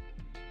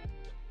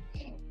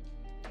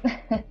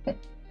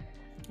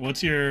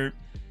 What's your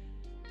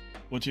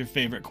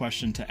favorite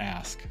question to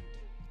ask?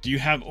 Do you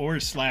have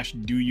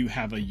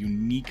a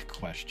unique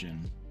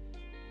question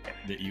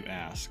that you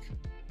ask?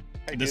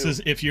 This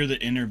is if you're the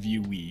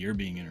interviewee, you're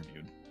being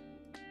interviewed.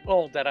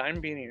 Oh, that I'm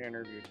being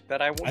interviewed.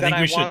 That I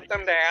want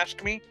them to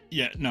ask me?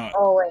 Yeah, no.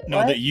 Oh, wait, no,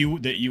 what? that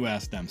you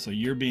ask them. So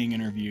you're being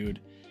interviewed,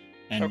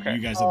 and you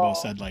guys have both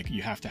said, like,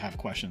 you have to have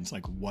questions.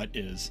 Like, what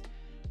is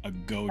a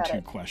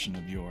go-to question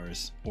of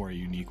yours or a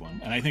unique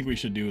one? And I think we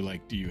should do,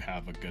 like, do you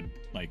have a good,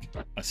 like,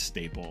 a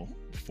staple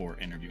for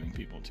interviewing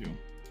people too?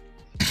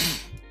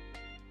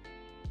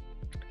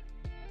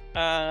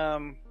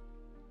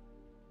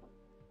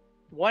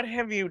 What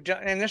have you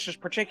done? And this is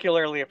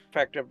particularly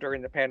effective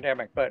during the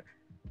pandemic, but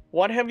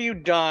what have you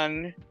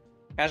done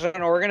as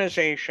an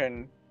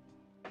organization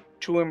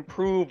to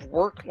improve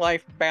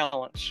work-life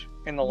balance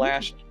in the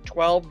last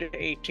 12 to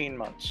 18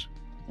 months?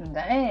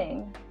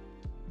 Dang.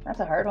 That's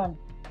a hard one.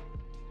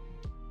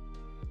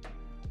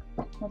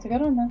 That's a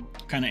good one, though.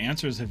 What kind of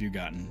answers have you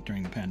gotten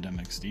during the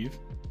pandemic, Steve?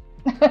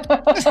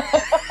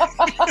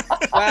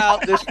 Well,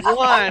 this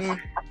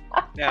one...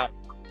 Yeah.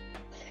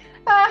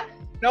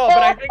 No, but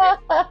I think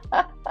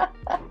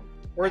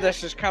where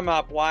this has come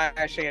up, why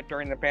I say it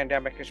during the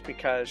pandemic, is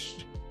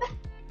because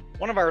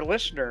one of our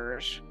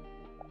listeners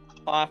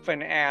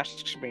often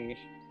asks me,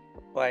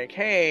 like,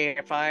 hey,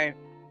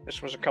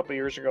 this was a couple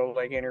years ago,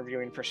 like,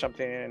 interviewing for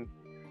something,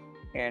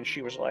 and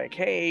she was like,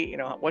 hey,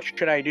 what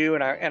should I do?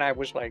 And I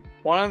was like,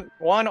 one,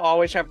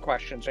 always have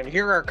questions, and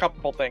here are a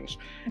couple things.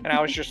 And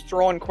I was just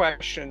throwing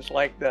questions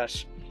like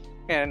this.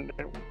 And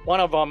one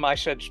of them, I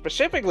said,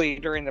 specifically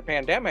during the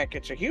pandemic,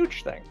 it's a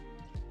huge thing.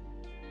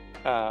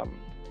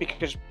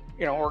 Because,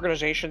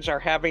 organizations are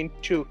having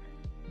to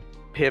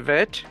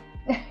pivot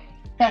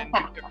and do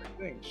different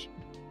things.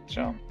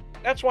 So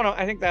I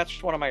think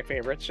that's one of my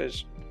favorites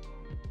is,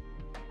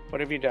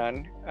 what have you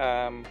done?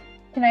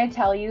 Can I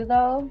tell you,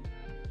 though?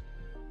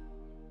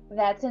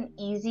 That's an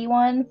easy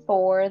one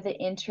for the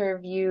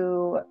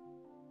interviewer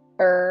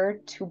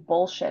to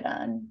bullshit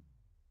on.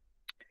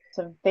 It's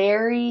a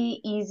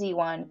very easy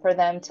one for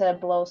them to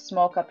blow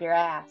smoke up your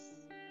ass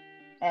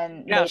and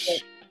make Yes.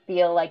 it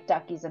feel like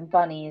duckies and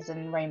bunnies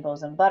and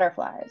rainbows and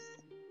butterflies.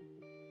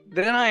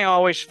 Then I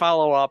always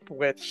follow up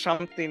with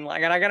something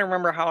like, and I got to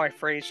remember how I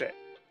phrase it.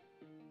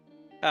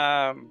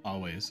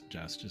 Always,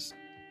 Jess. Just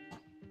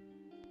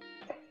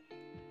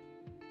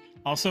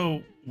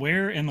also,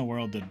 where in the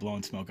world did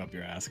blowing smoke up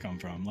your ass come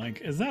from?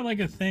 Like, is that like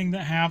a thing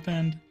that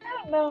happened?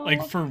 I don't know.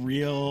 Like for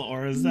real,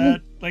 or is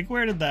that like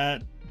where did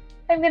that?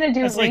 I'm gonna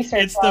do It's like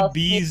research. it's the while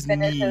bee's Steve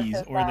finishes knees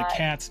his or the thought.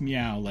 cat's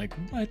meow. Like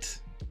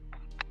what?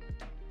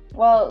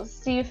 Well,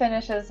 Steve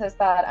finishes his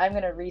thought. I'm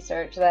gonna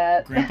research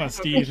that. Grandpa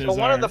Steve So is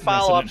one our of the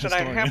follow-ups, and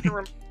resident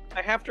historian.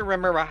 I have to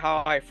remember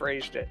how I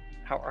phrased it,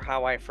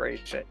 how I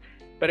phrased it,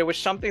 but it was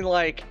something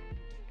like,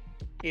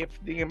 if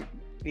the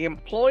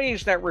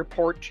employees that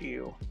report to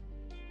you,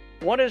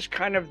 what is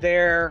kind of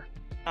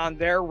on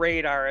their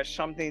radar as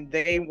something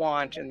they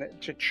want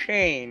to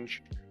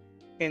change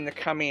in the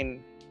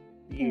coming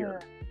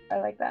year. I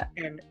like that.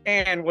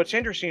 And what's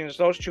interesting is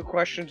those two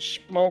questions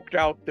smoked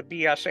out the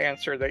BS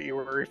answer that you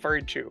were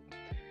referring to.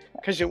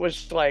 Because it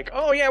was like,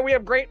 oh yeah, we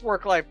have great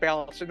work-life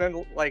balance. And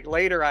then like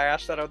later I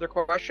asked that other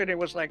question. It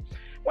was like,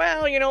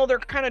 well, they're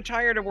kind of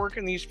tired of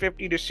working these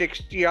 50 to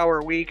 60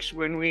 hour weeks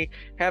when we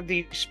have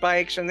these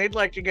spikes, and they'd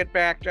like to get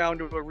back down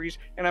to a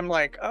reason. And I'm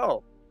like,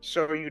 oh,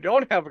 so you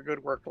don't have a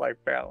good work-life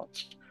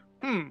balance.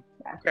 Yeah.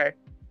 Okay.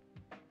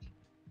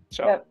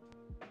 So.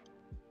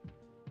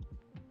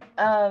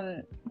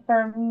 Yep.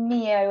 For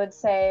me, I would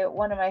say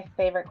one of my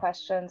favorite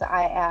questions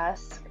I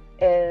ask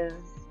is,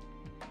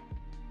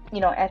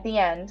 at the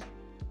end,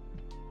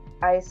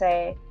 I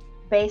say,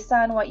 based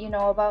on what you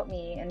know about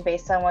me and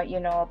based on what you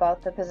know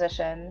about the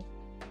position,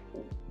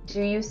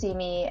 do you see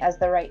me as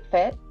the right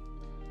fit?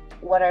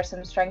 What are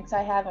some strengths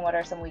I have and what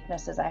are some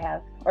weaknesses I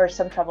have, or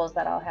some troubles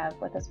that I'll have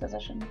with this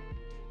position?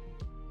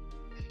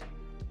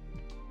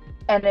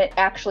 And it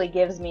actually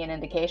gives me an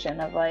indication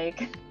of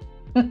like,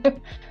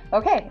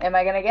 okay, am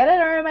I gonna get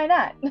it or am I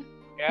not?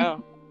 Yeah.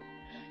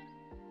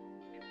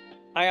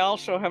 I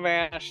also have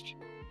asked,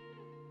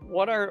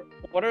 what are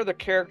the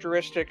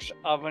characteristics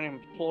of an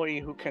employee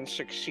who can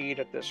succeed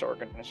at this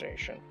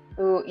organization?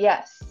 Ooh,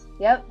 yes.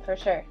 Yep, for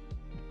sure.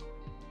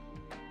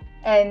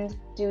 And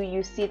do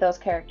you see those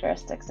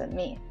characteristics in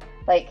me?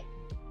 Like,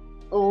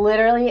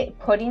 literally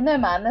putting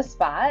them on the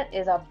spot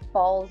is a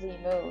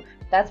ballsy move.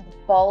 That's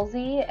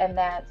ballsy, and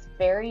that's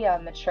very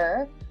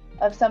mature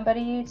of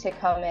somebody to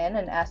come in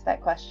and ask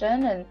that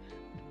question. And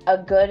a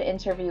good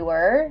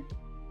interviewer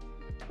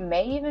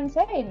may even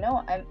say,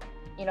 no, I'm,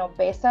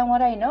 based on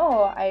what I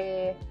know,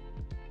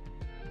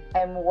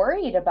 I'm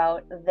worried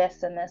about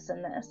this and this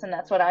and this. And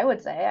that's what I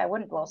would say. I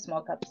wouldn't blow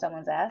smoke up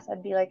someone's ass.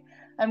 I'd be like,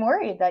 I'm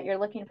worried that you're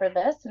looking for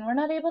this and we're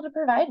not able to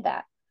provide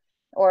that.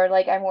 Or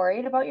like, I'm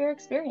worried about your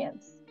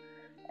experience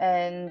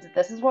and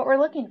this is what we're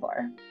looking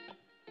for.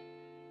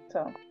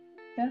 So,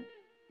 yeah.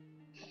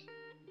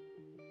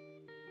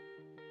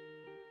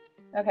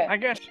 Okay. I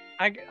guess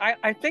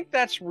I think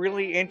that's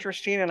really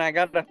interesting, and I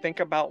got to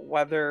think about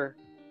whether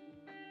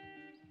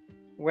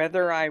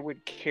I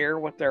would care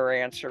what their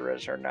answer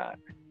is or not,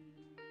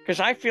 because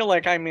I feel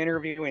like I'm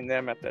interviewing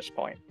them at this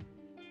point.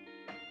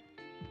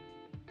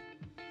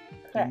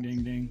 Ding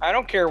ding ding. I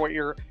don't care what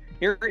your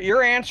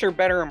answer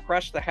better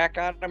impress the heck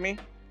out of me,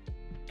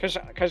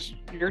 because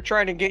you're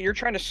trying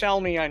to sell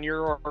me on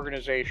your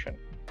organization.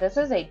 This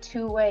is a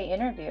two-way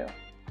interview.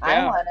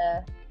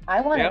 Yeah.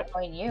 I wanna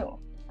join you.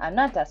 I'm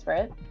not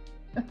desperate.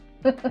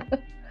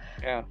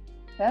 Yeah.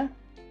 Yeah.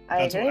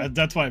 I agree.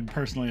 That's why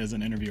personally, as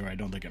an interviewer, I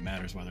don't think it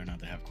matters whether or not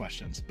they have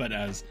questions. But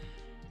as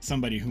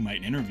somebody who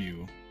might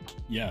interview,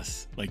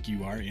 yes, like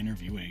you are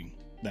interviewing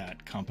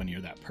that company or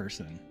that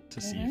person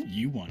to see if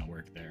you want to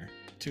work there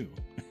too.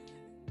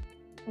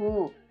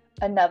 Ooh,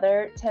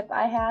 another tip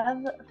I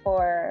have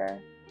for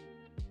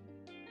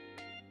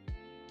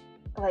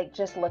like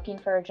just looking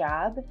for a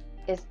job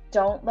is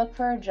don't look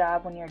for a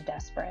job when you're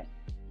desperate.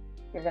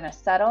 You're gonna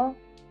settle.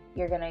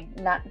 You're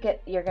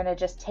gonna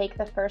just take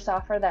the first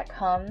offer that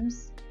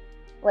comes.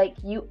 Like,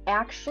 you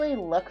actually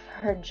look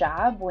for a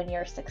job when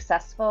you're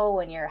successful,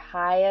 when you're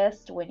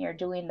highest, when you're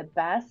doing the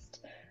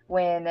best,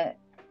 when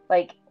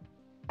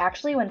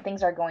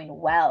things are going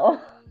well.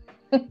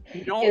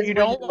 You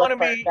don't want to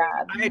be.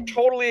 I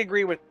totally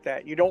agree with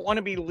that. You don't want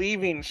to be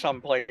leaving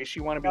someplace.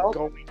 You want to be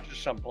going to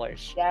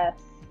someplace. Yes.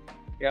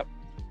 Yep.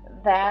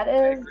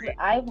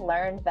 I've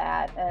learned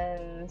that,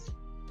 and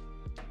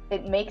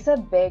it makes a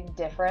big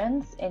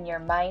difference in your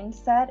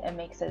mindset. It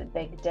makes a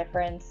big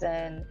difference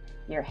in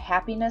your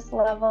happiness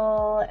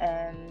level.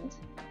 And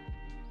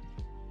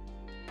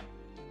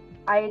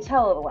I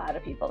tell a lot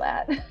of people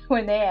that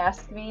when they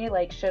ask me,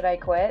 like, should I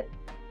quit?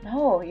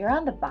 No, you're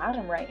on the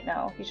bottom right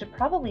now. You should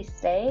probably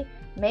stay,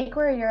 make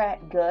where you're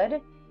at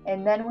good,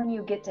 and then when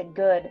you get to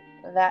good,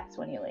 that's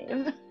when you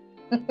leave.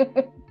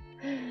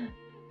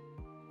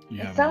 You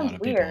have a lot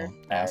of people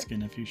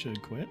asking if you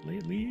should quit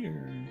lately,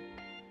 or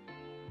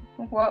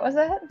What was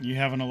that? You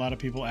having a lot of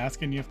people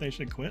asking you if they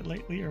should quit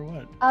lately or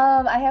what?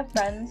 I have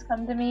friends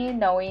come to me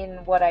knowing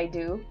what I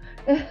do,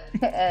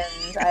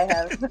 and I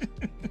have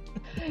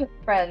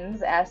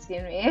friends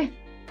asking me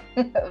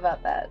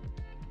about that.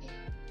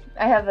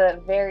 I have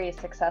a very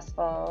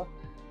successful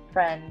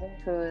friend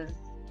who's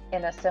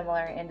in a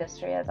similar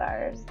industry as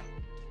ours,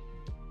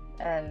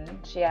 and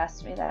she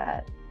asked me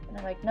that, and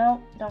I'm like,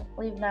 no, don't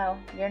leave now.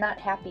 You're not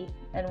happy,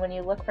 and when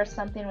you look for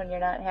something when you're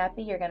not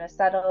happy, you're gonna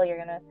settle. You're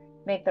gonna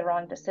make the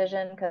wrong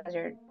decision because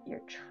you're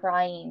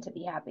trying to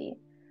be happy.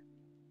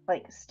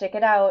 Like, stick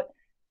it out,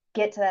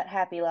 get to that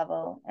happy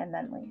level, and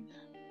then leave.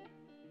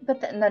 But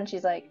then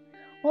she's like,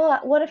 well,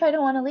 what if I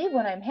don't want to leave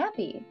when I'm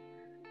happy?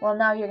 Well,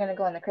 now you're going to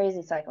go in the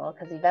crazy cycle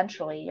because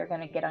eventually you're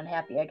going to get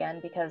unhappy again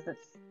because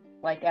it's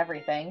like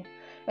everything.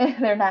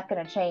 They're not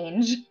going to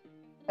change.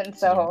 And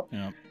so...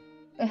 Yeah.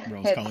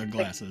 Rose-colored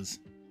glasses.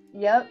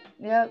 Yep.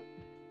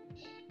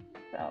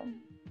 So...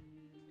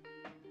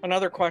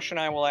 Another question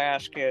I will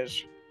ask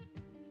is,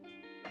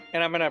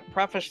 and I'm going to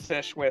preface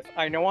this with,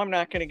 I know I'm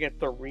not going to get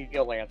the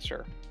real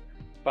answer,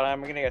 but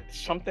I'm going to get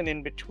something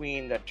in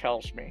between that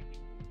tells me.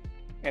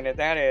 And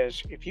that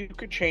is, if you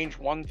could change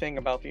one thing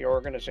about the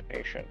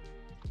organization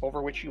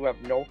over which you have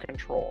no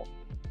control,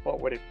 what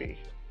would it be?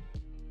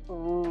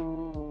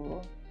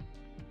 Ooh.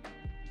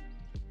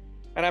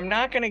 And I'm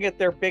not going to get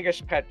their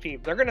biggest pet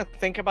peeve. They're going to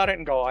think about it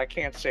and go, I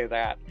can't say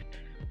that.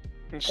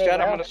 Instead,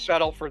 I'm going to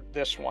settle for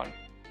this one.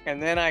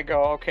 And then I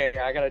go, okay,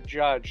 I got to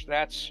judge.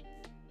 That's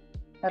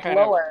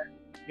lower.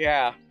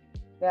 Yeah.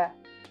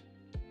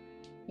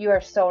 You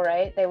are so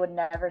right. They would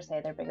never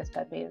say their biggest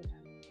pet peeve.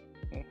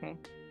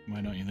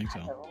 Why don't you think so?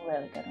 That's a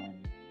really good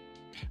one.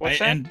 What's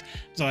that? And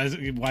so,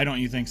 why don't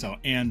you think so?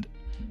 And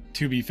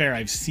to be fair,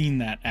 I've seen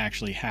that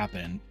actually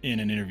happen in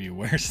an interview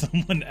where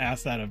someone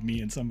asked that of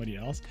me and somebody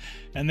else,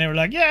 and they were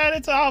like, "Yeah,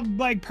 it's all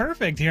like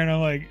perfect here," and I'm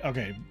like,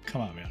 "Okay,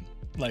 come on, man!"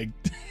 Like,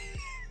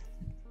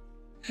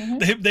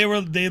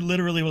 they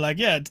literally were like,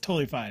 "Yeah, it's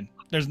totally fine.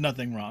 There's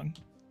nothing wrong."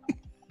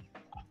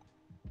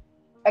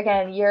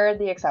 Again, you're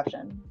the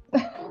exception.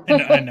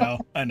 I know.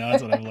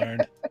 That's what I've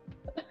learned.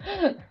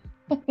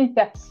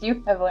 Yes,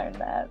 you have learned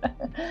that.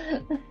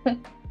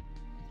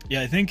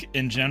 Yeah, I think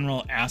in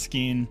general,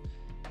 asking,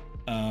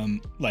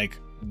 like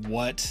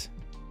what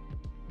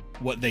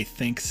they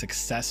think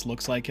success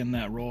looks like in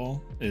that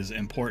role is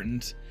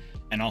important,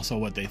 and also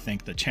what they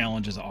think the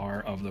challenges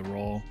are of the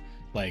role.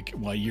 Like,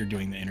 while you're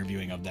doing the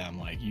interviewing of them,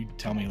 like, you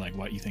tell me like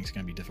what you think is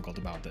going to be difficult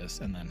about this,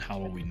 and then how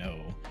will we know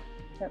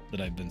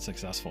that I've been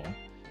successful?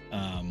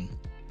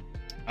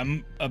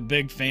 I'm a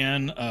big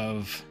fan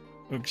of,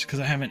 because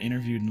I haven't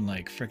interviewed in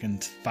like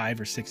freaking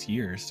 5 or 6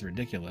 years. It's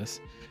ridiculous.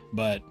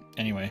 But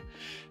anyway,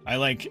 I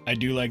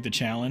do like the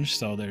challenge.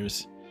 So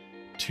there's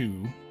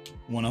 2.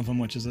 One of them,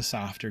 which is a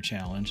softer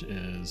challenge,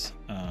 is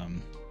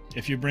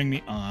if you bring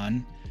me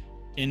on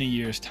in a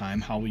year's time,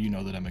 how will you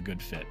know that I'm a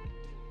good fit?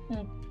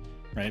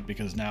 Right?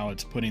 Because now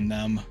it's putting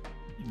them,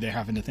 they're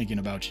having to thinking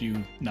about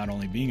you not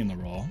only being in the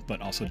role, but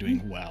also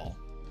doing well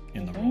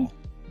in the role.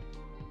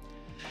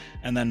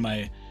 And then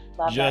my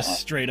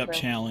straight up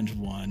challenge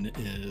one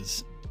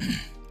is,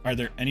 are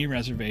there any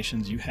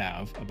reservations you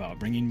have about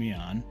bringing me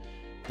on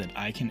that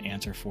I can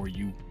answer for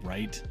you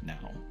right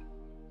now?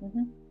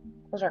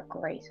 Those are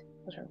great.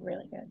 Those are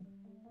really good.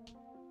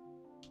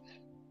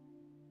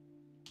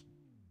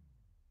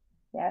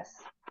 Yes,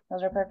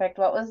 those are perfect.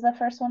 What was the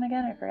first one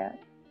again? I forgot.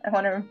 I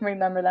want to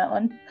remember that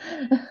one.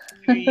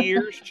 2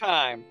 years'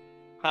 time,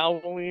 how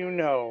will you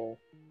know?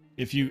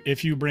 If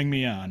you bring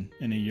me on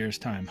in a year's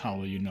time, how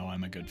will you know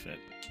I'm a good fit?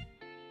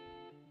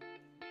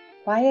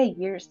 Why a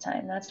year's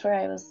time? That's where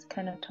I was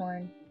kind of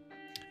torn.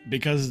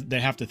 Because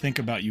they have to think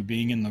about you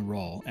being in the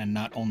role, and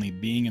not only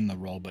being in the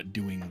role, but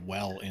doing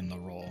well in the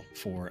role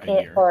for a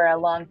year. For a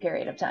long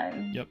period of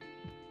time. Yep.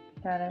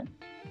 Got it.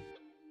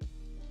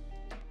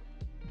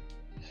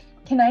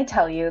 Can I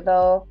tell you,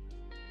 though,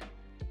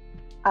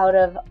 out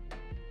of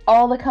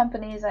all the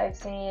companies I've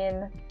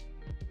seen,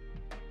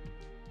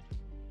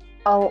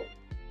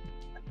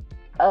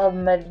 a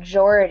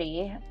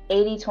majority,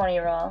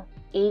 80-20 rule,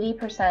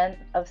 80%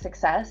 of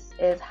success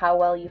is how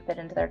well you fit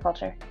into their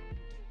culture.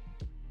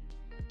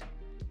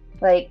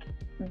 Like,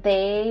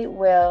 they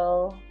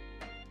will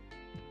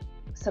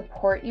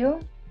support you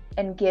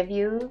and give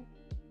you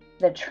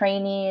the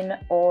training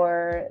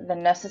or the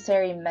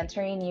necessary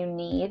mentoring you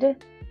need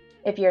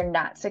if you're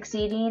not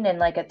succeeding in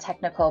like a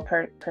technical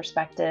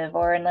perspective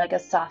or in like a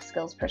soft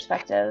skills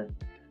perspective.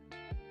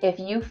 If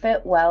you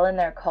fit well in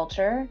their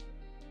culture,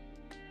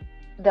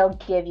 they'll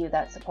give you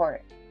that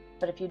support.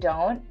 But if you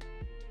don't,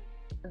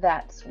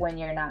 that's when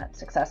you're not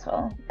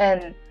successful.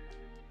 And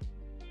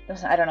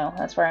I don't know,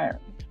 that's where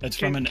that's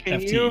from an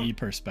FTE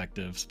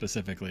perspective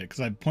specifically,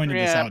 because I pointed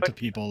this out to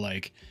people.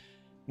 Like,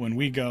 when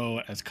we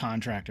go as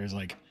contractors,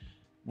 like,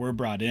 we're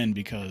brought in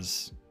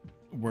because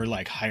we're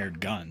like hired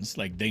guns.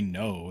 Like, they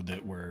know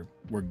that we're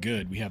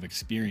good, we have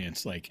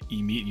experience. Like,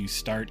 you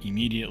start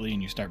immediately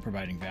and you start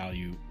providing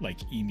value like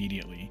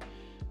immediately.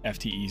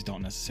 FTEs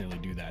don't necessarily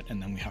do that,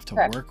 and then we have to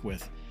work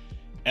with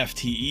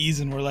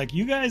FTEs, and we're like,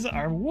 you guys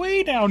are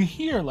way down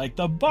here. Like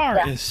the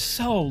bar is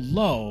so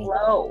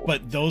low.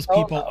 But those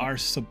people are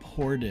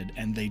supported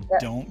and they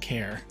don't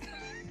care.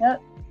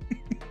 Yep.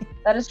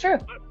 That is true.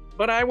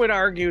 But I would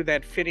argue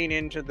that fitting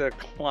into the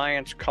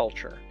client's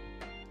culture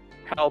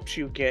helps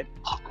you get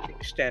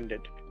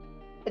extended.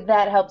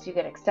 That helps you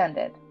get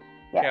extended.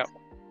 Yes.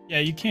 Yeah,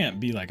 you can't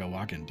be like a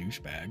walking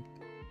douchebag.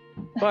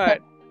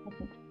 But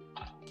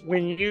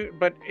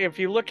if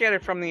you look at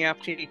it from the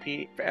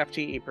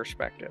FTE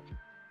perspective,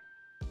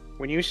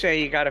 when you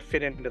say you got to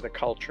fit into the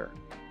culture,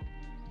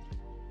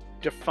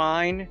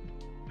 define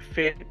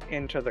fit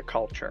into the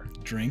culture.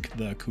 Drink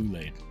the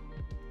Kool-Aid.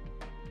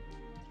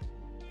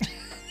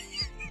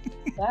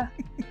 Yeah.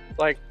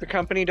 Like the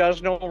company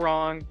does no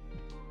wrong.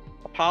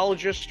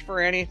 Apologist for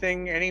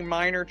anything, any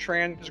minor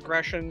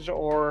transgressions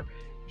or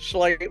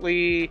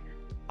slightly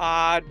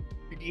odd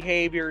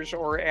behaviors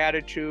or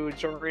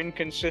attitudes or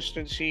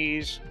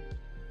inconsistencies,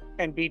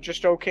 and be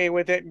just okay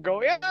with it and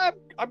go, yeah,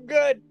 I'm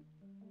good.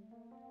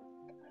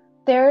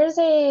 There is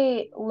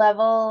a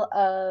level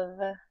of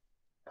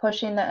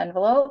pushing the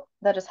envelope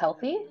that is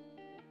healthy,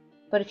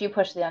 but if you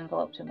push the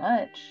envelope too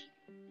much,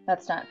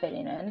 that's not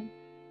fitting in.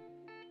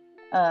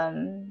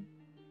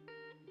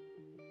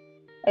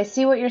 I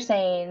see what you're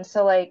saying.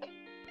 So like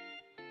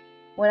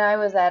when I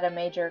was at a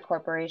major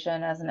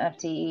corporation as an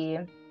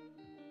FTE,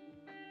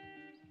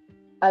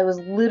 I was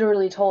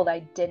literally told I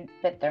didn't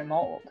fit their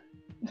mold.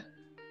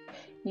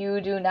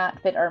 You do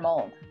not fit our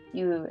mold.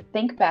 You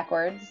think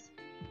backwards.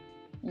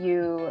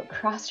 You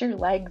cross your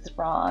legs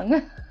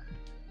wrong.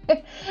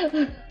 Oh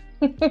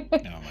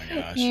my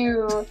gosh.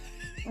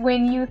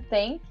 When you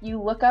think, you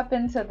look up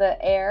into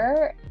the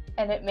air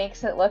and it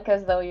makes it look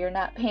as though you're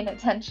not paying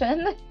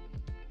attention.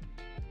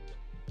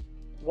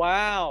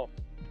 Wow.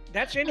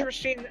 That's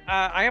interesting.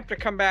 I have to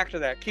come back to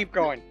that. Keep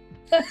going.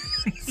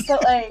 So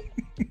like,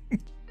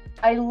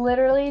 I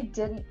literally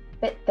didn't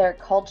fit their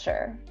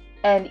culture.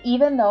 And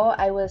even though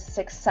I was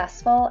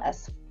successful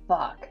as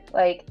fuck,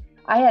 like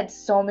I had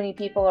so many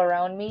people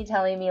around me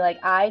telling me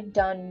like I've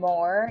done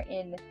more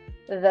in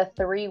the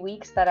 3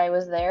 weeks that I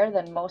was there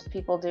than most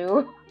people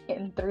do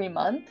in 3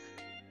 months.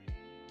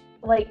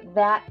 Like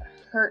that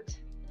hurt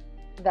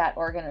that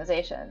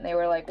organization. They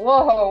were like,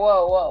 whoa,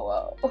 whoa,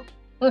 whoa, whoa.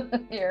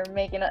 You're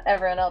making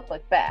everyone else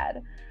look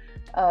bad.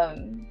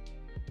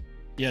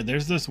 Yeah,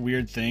 there's this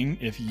weird thing.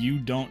 If you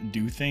don't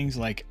do things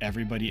like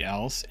everybody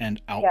else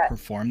and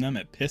outperform them,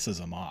 it pisses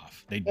them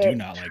off. They do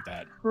not like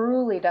that.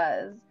 Truly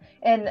does.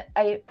 And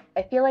I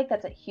feel like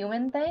that's a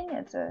human thing.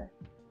 It's a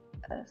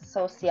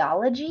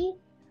sociology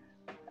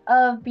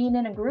of being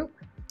in a group.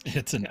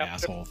 It's an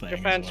asshole thing.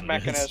 Defense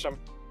mechanism.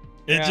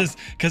 It just,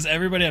 because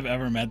everybody I've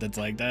ever met that's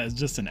like that is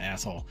just an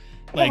asshole.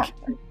 Like,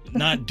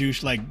 not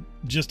douche, like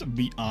just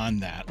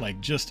beyond that. Like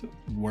just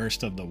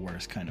worst of the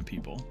worst kind of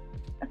people.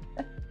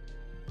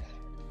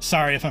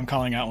 Sorry if I'm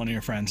calling out one of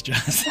your friends,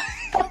 Jess.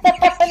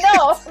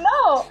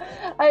 No.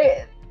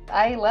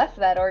 I left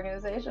that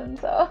organization,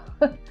 so.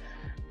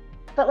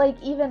 But like,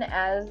 even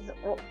as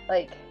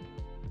like,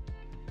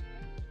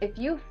 if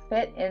you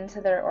fit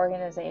into their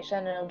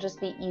organization, it'll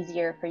just be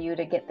easier for you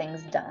to get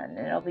things done,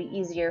 and it'll be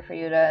easier for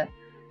you to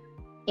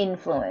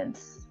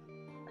influence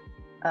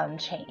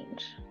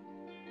change.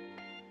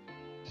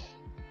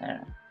 I don't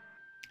know.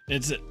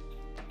 It's,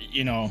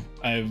 you know,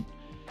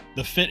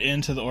 the fit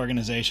into the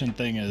organization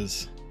thing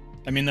is,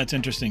 I mean, that's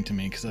interesting to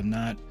me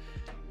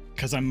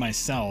because I'm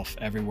myself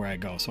everywhere I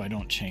go, so I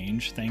don't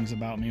change things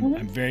about me. Mm-hmm.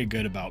 I'm very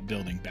good about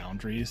building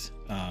boundaries.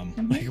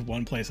 Like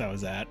one place I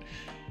was at,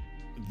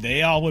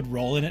 they all would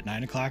roll in at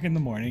 9 o'clock in the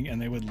morning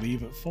and they would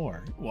leave at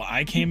 4. Well,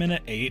 I came in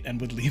at 8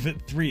 and would leave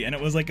at 3, and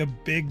it was like a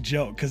big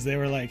joke because they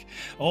were like,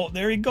 "Oh,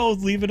 there he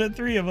goes, leaving at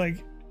 3." I'm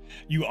like,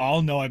 "You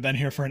all know I've been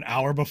here for an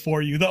hour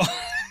before you, though."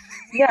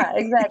 Yeah,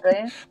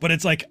 exactly. But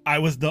it's like I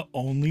was the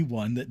only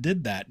one that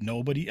did that.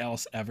 Nobody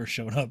else ever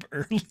showed up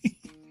early.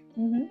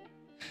 Mm-hmm.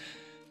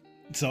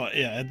 So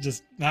yeah,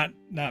 just not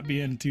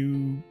being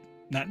too,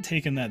 not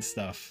taking that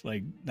stuff,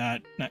 like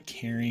not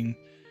caring,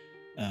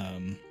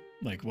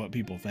 like what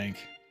people think.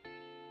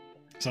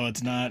 So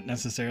it's not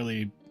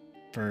necessarily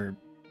for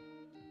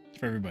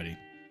everybody.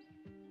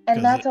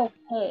 And that's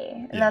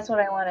okay. And that's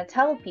what I want to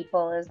tell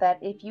people is that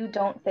if you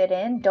don't fit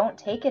in, don't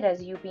take it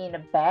as you being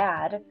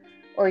bad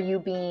or you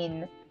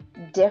being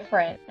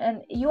different.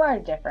 And you are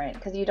different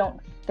because you don't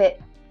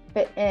fit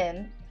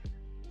in.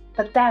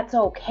 But that's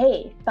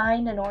okay.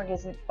 Find an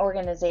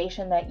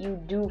organization that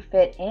you do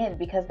fit in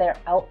because they're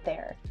out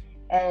there.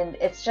 And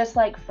it's just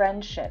like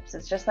friendships.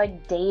 It's just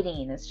like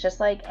dating. It's just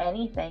like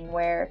anything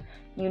where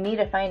you need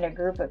to find a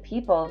group of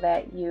people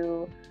that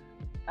you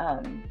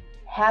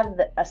have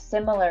a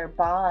similar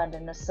bond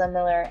and a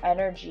similar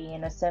energy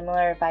and a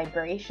similar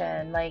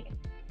vibration. Like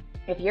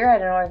if you're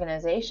at an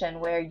organization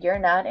where you're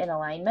not in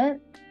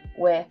alignment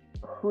with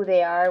who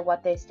they are,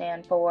 what they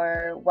stand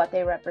for, what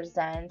they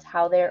represent,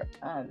 how they're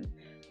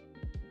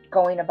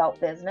going about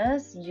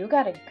business, you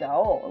gotta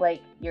go.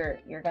 Like you're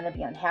gonna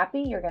be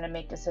unhappy, you're gonna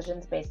make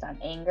decisions based on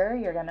anger,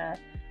 you're gonna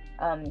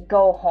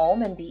go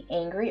home and be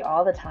angry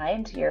all the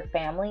time to your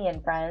family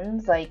and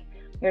friends, like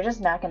you're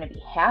just not going to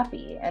be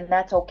happy, and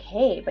that's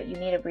okay, but you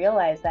need to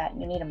realize that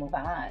and you need to move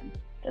on.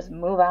 Just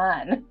move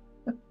on.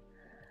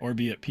 Or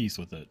be at peace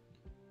with it.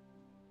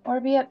 Or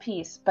be at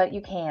peace, but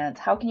you can't.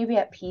 How can you be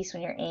at peace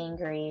when you're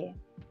angry?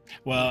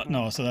 Well,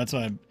 no, so that's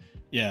why,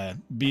 yeah,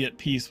 be at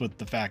peace with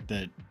the fact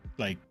that,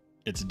 like,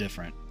 it's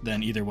different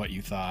than either what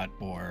you thought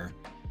or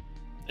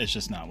it's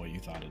just not what you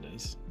thought it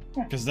is.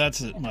 Because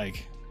that's,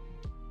 like,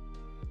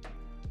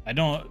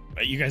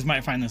 you guys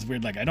might find this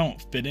weird, like, I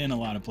don't fit in a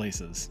lot of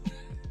places.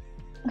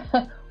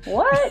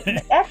 What?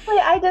 Actually,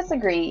 I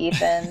disagree,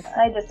 Ethan.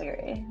 I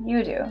disagree.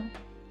 You do.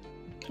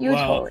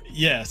 Totally.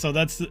 Yeah, so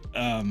that's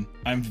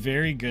I'm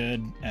very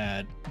good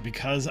at,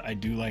 because I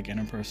do like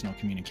interpersonal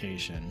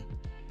communication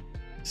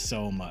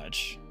so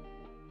much,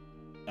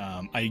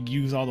 I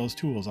use all those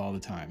tools all the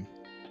time,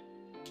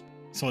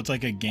 so it's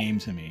like a game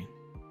to me,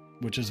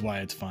 which is why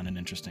it's fun and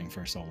interesting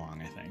for so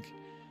long, I think.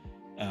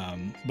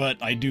 But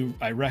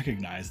I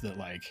recognize that,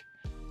 like,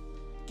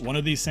 one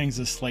of these things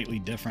is slightly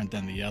different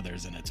than the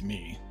others, and it's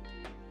me.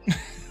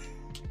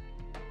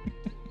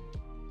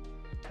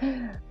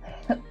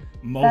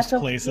 Most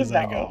places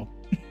I go.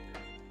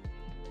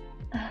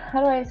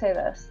 How do I say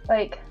this?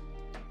 Like,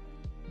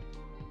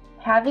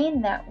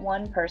 having that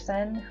one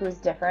person who's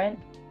different,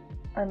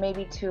 or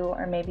maybe two,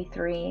 or maybe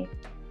three,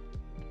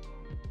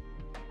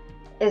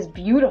 is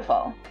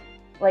beautiful.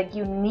 Like,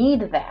 you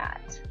need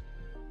that.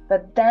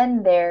 But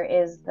then there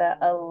is the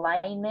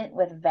alignment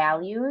with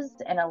values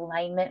and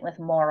alignment with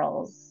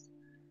morals.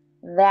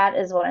 That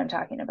is what I'm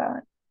talking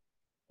about.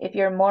 If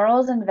your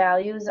morals and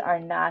values are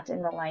not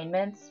in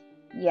alignment,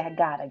 you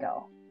gotta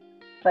go.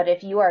 But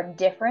if you are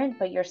different,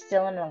 but you're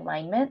still in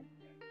alignment,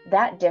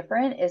 that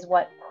different is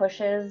what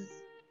pushes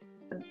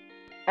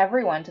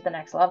everyone to the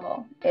next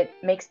level. It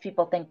makes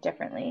people think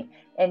differently.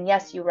 And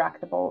yes, you rock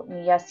the boat,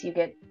 and yes,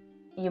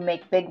 you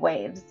make big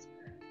waves,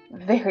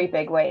 very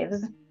big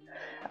waves.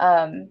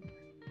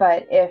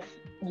 But if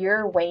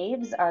your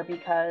waves are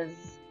because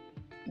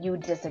you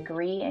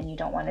disagree and you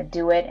don't want to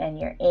do it and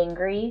you're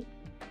angry,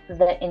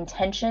 the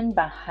intention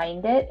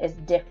behind it is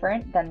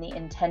different than the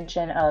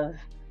intention of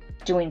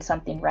doing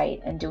something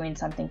right and doing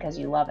something because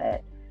you love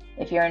it.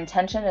 If your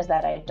intention is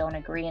that I don't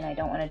agree and I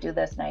don't want to do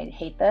this and I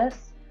hate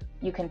this,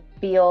 you can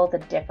feel the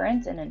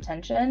difference in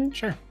intention.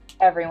 Sure.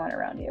 Everyone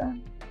around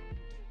you.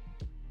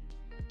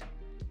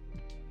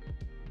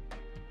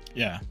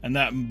 Yeah, and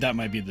that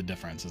might be the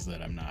difference, is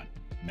that I'm not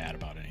mad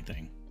about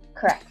anything.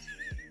 Correct.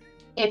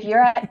 If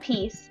you're at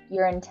peace,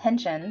 your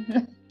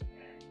intention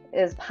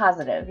is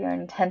positive, your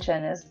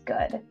intention is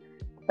good.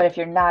 But if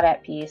you're not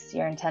at peace,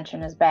 your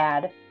intention is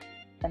bad,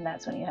 and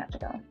that's when you have to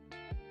go.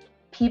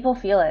 People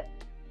feel it.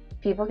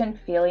 People can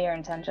feel your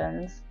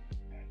intentions.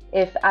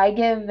 If I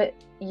give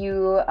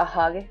you a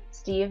hug,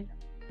 Steve,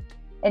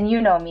 and you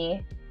know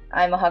me,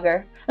 I'm a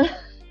hugger.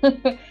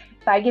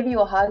 If I give you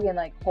a hug and,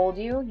 like, hold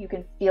you, you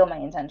can feel my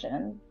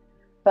intention.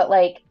 But,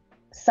 like,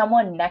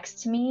 someone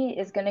next to me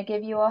is going to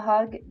give you a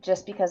hug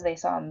just because they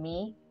saw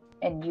me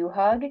and you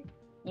hug,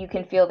 you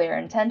can feel their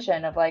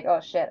intention of, like,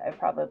 oh shit, I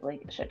probably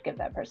should give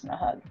that person a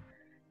hug.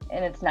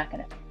 And it's not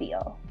going to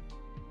feel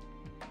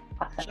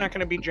authentic. It's not going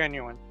to be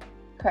genuine.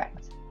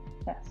 Correct.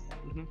 Yes.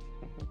 Mm-hmm.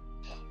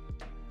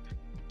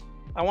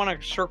 I want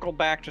to circle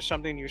back to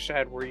something you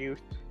said, where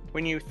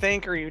when you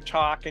think or you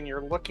talk and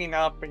you're looking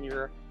up and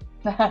you're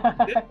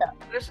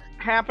this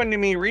happened to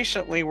me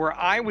recently where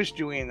I was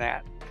doing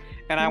that,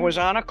 and I was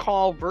on a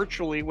call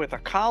virtually with a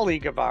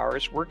colleague of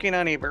ours working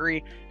on a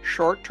very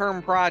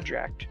short-term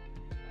project.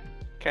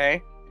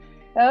 Okay.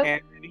 Oh.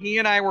 And he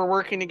and I were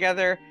working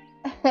together,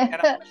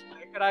 and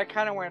I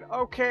kind of went,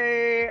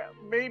 okay,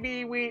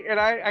 maybe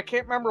I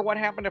can't remember what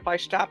happened, if I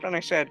stopped and I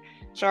said,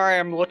 sorry,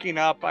 I'm looking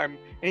up.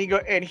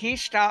 And he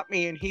stopped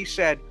me and he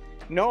said,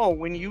 no,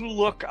 when you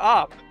look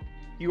up,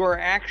 you are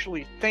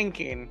actually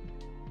thinking.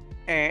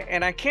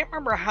 And I can't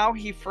remember how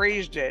he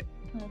phrased it.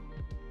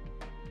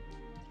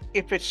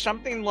 If it's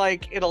something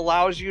like it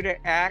allows you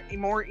to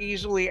more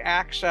easily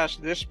access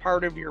this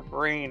part of your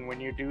brain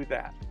when you do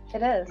that.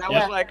 It is. And I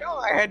was like, oh,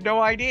 I had no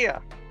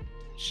idea.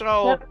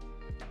 So,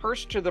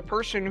 to the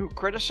person who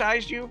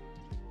criticized you,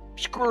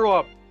 screw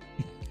up.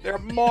 They're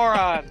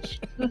morons.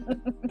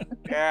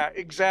 Yeah,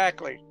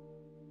 exactly.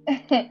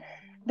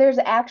 There's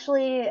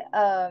actually,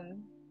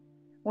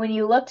 when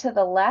you look to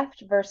the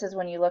left versus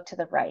when you look to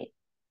the right,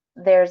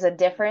 there's a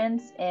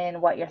difference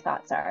in what your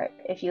thoughts are.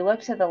 If you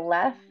look to the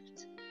left,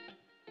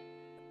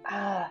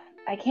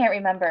 I can't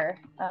remember.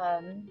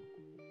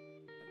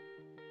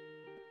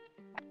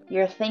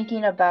 You're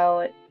thinking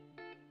about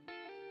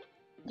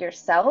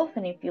yourself,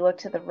 and if you look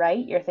to the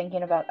right, you're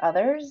thinking about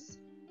others.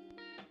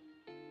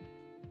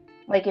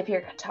 Like if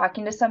you're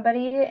talking to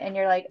somebody and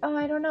you're like, oh,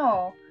 I don't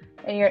know,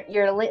 and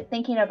you're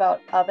thinking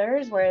about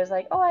others, whereas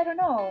like, oh, I don't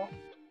know,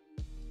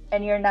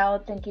 and you're now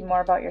thinking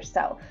more about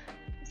yourself.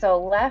 So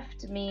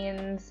left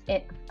means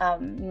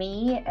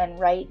me, and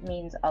right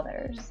means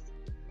others.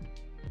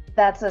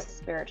 That's a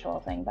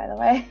spiritual thing, by the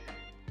way.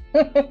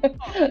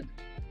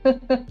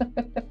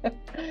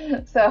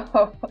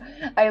 So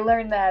I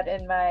learned that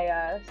in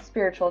my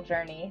spiritual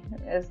journey,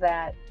 is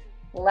that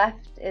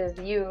left is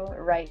you,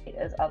 right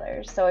is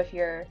others. So if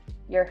you're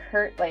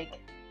hurt, like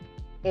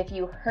if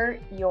you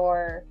hurt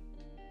your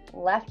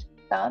left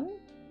thumb,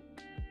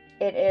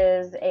 it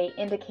is a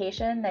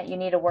indication that you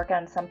need to work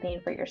on something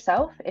for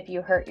yourself. If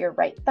you hurt your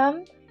right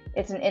thumb,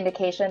 it's an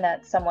indication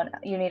that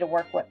you need to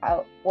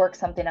work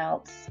something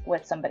else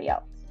with somebody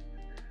else.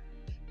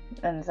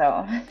 And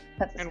so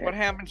that's. And what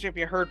happens if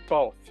you hurt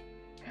both?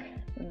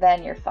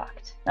 Then you're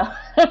fucked. No.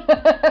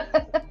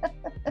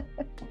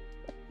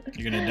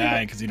 You're gonna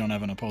die because you don't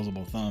have an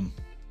opposable thumb.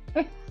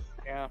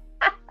 Yeah.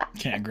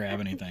 Can't grab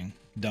anything.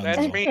 Done.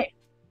 That's me.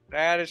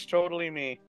 That is totally me.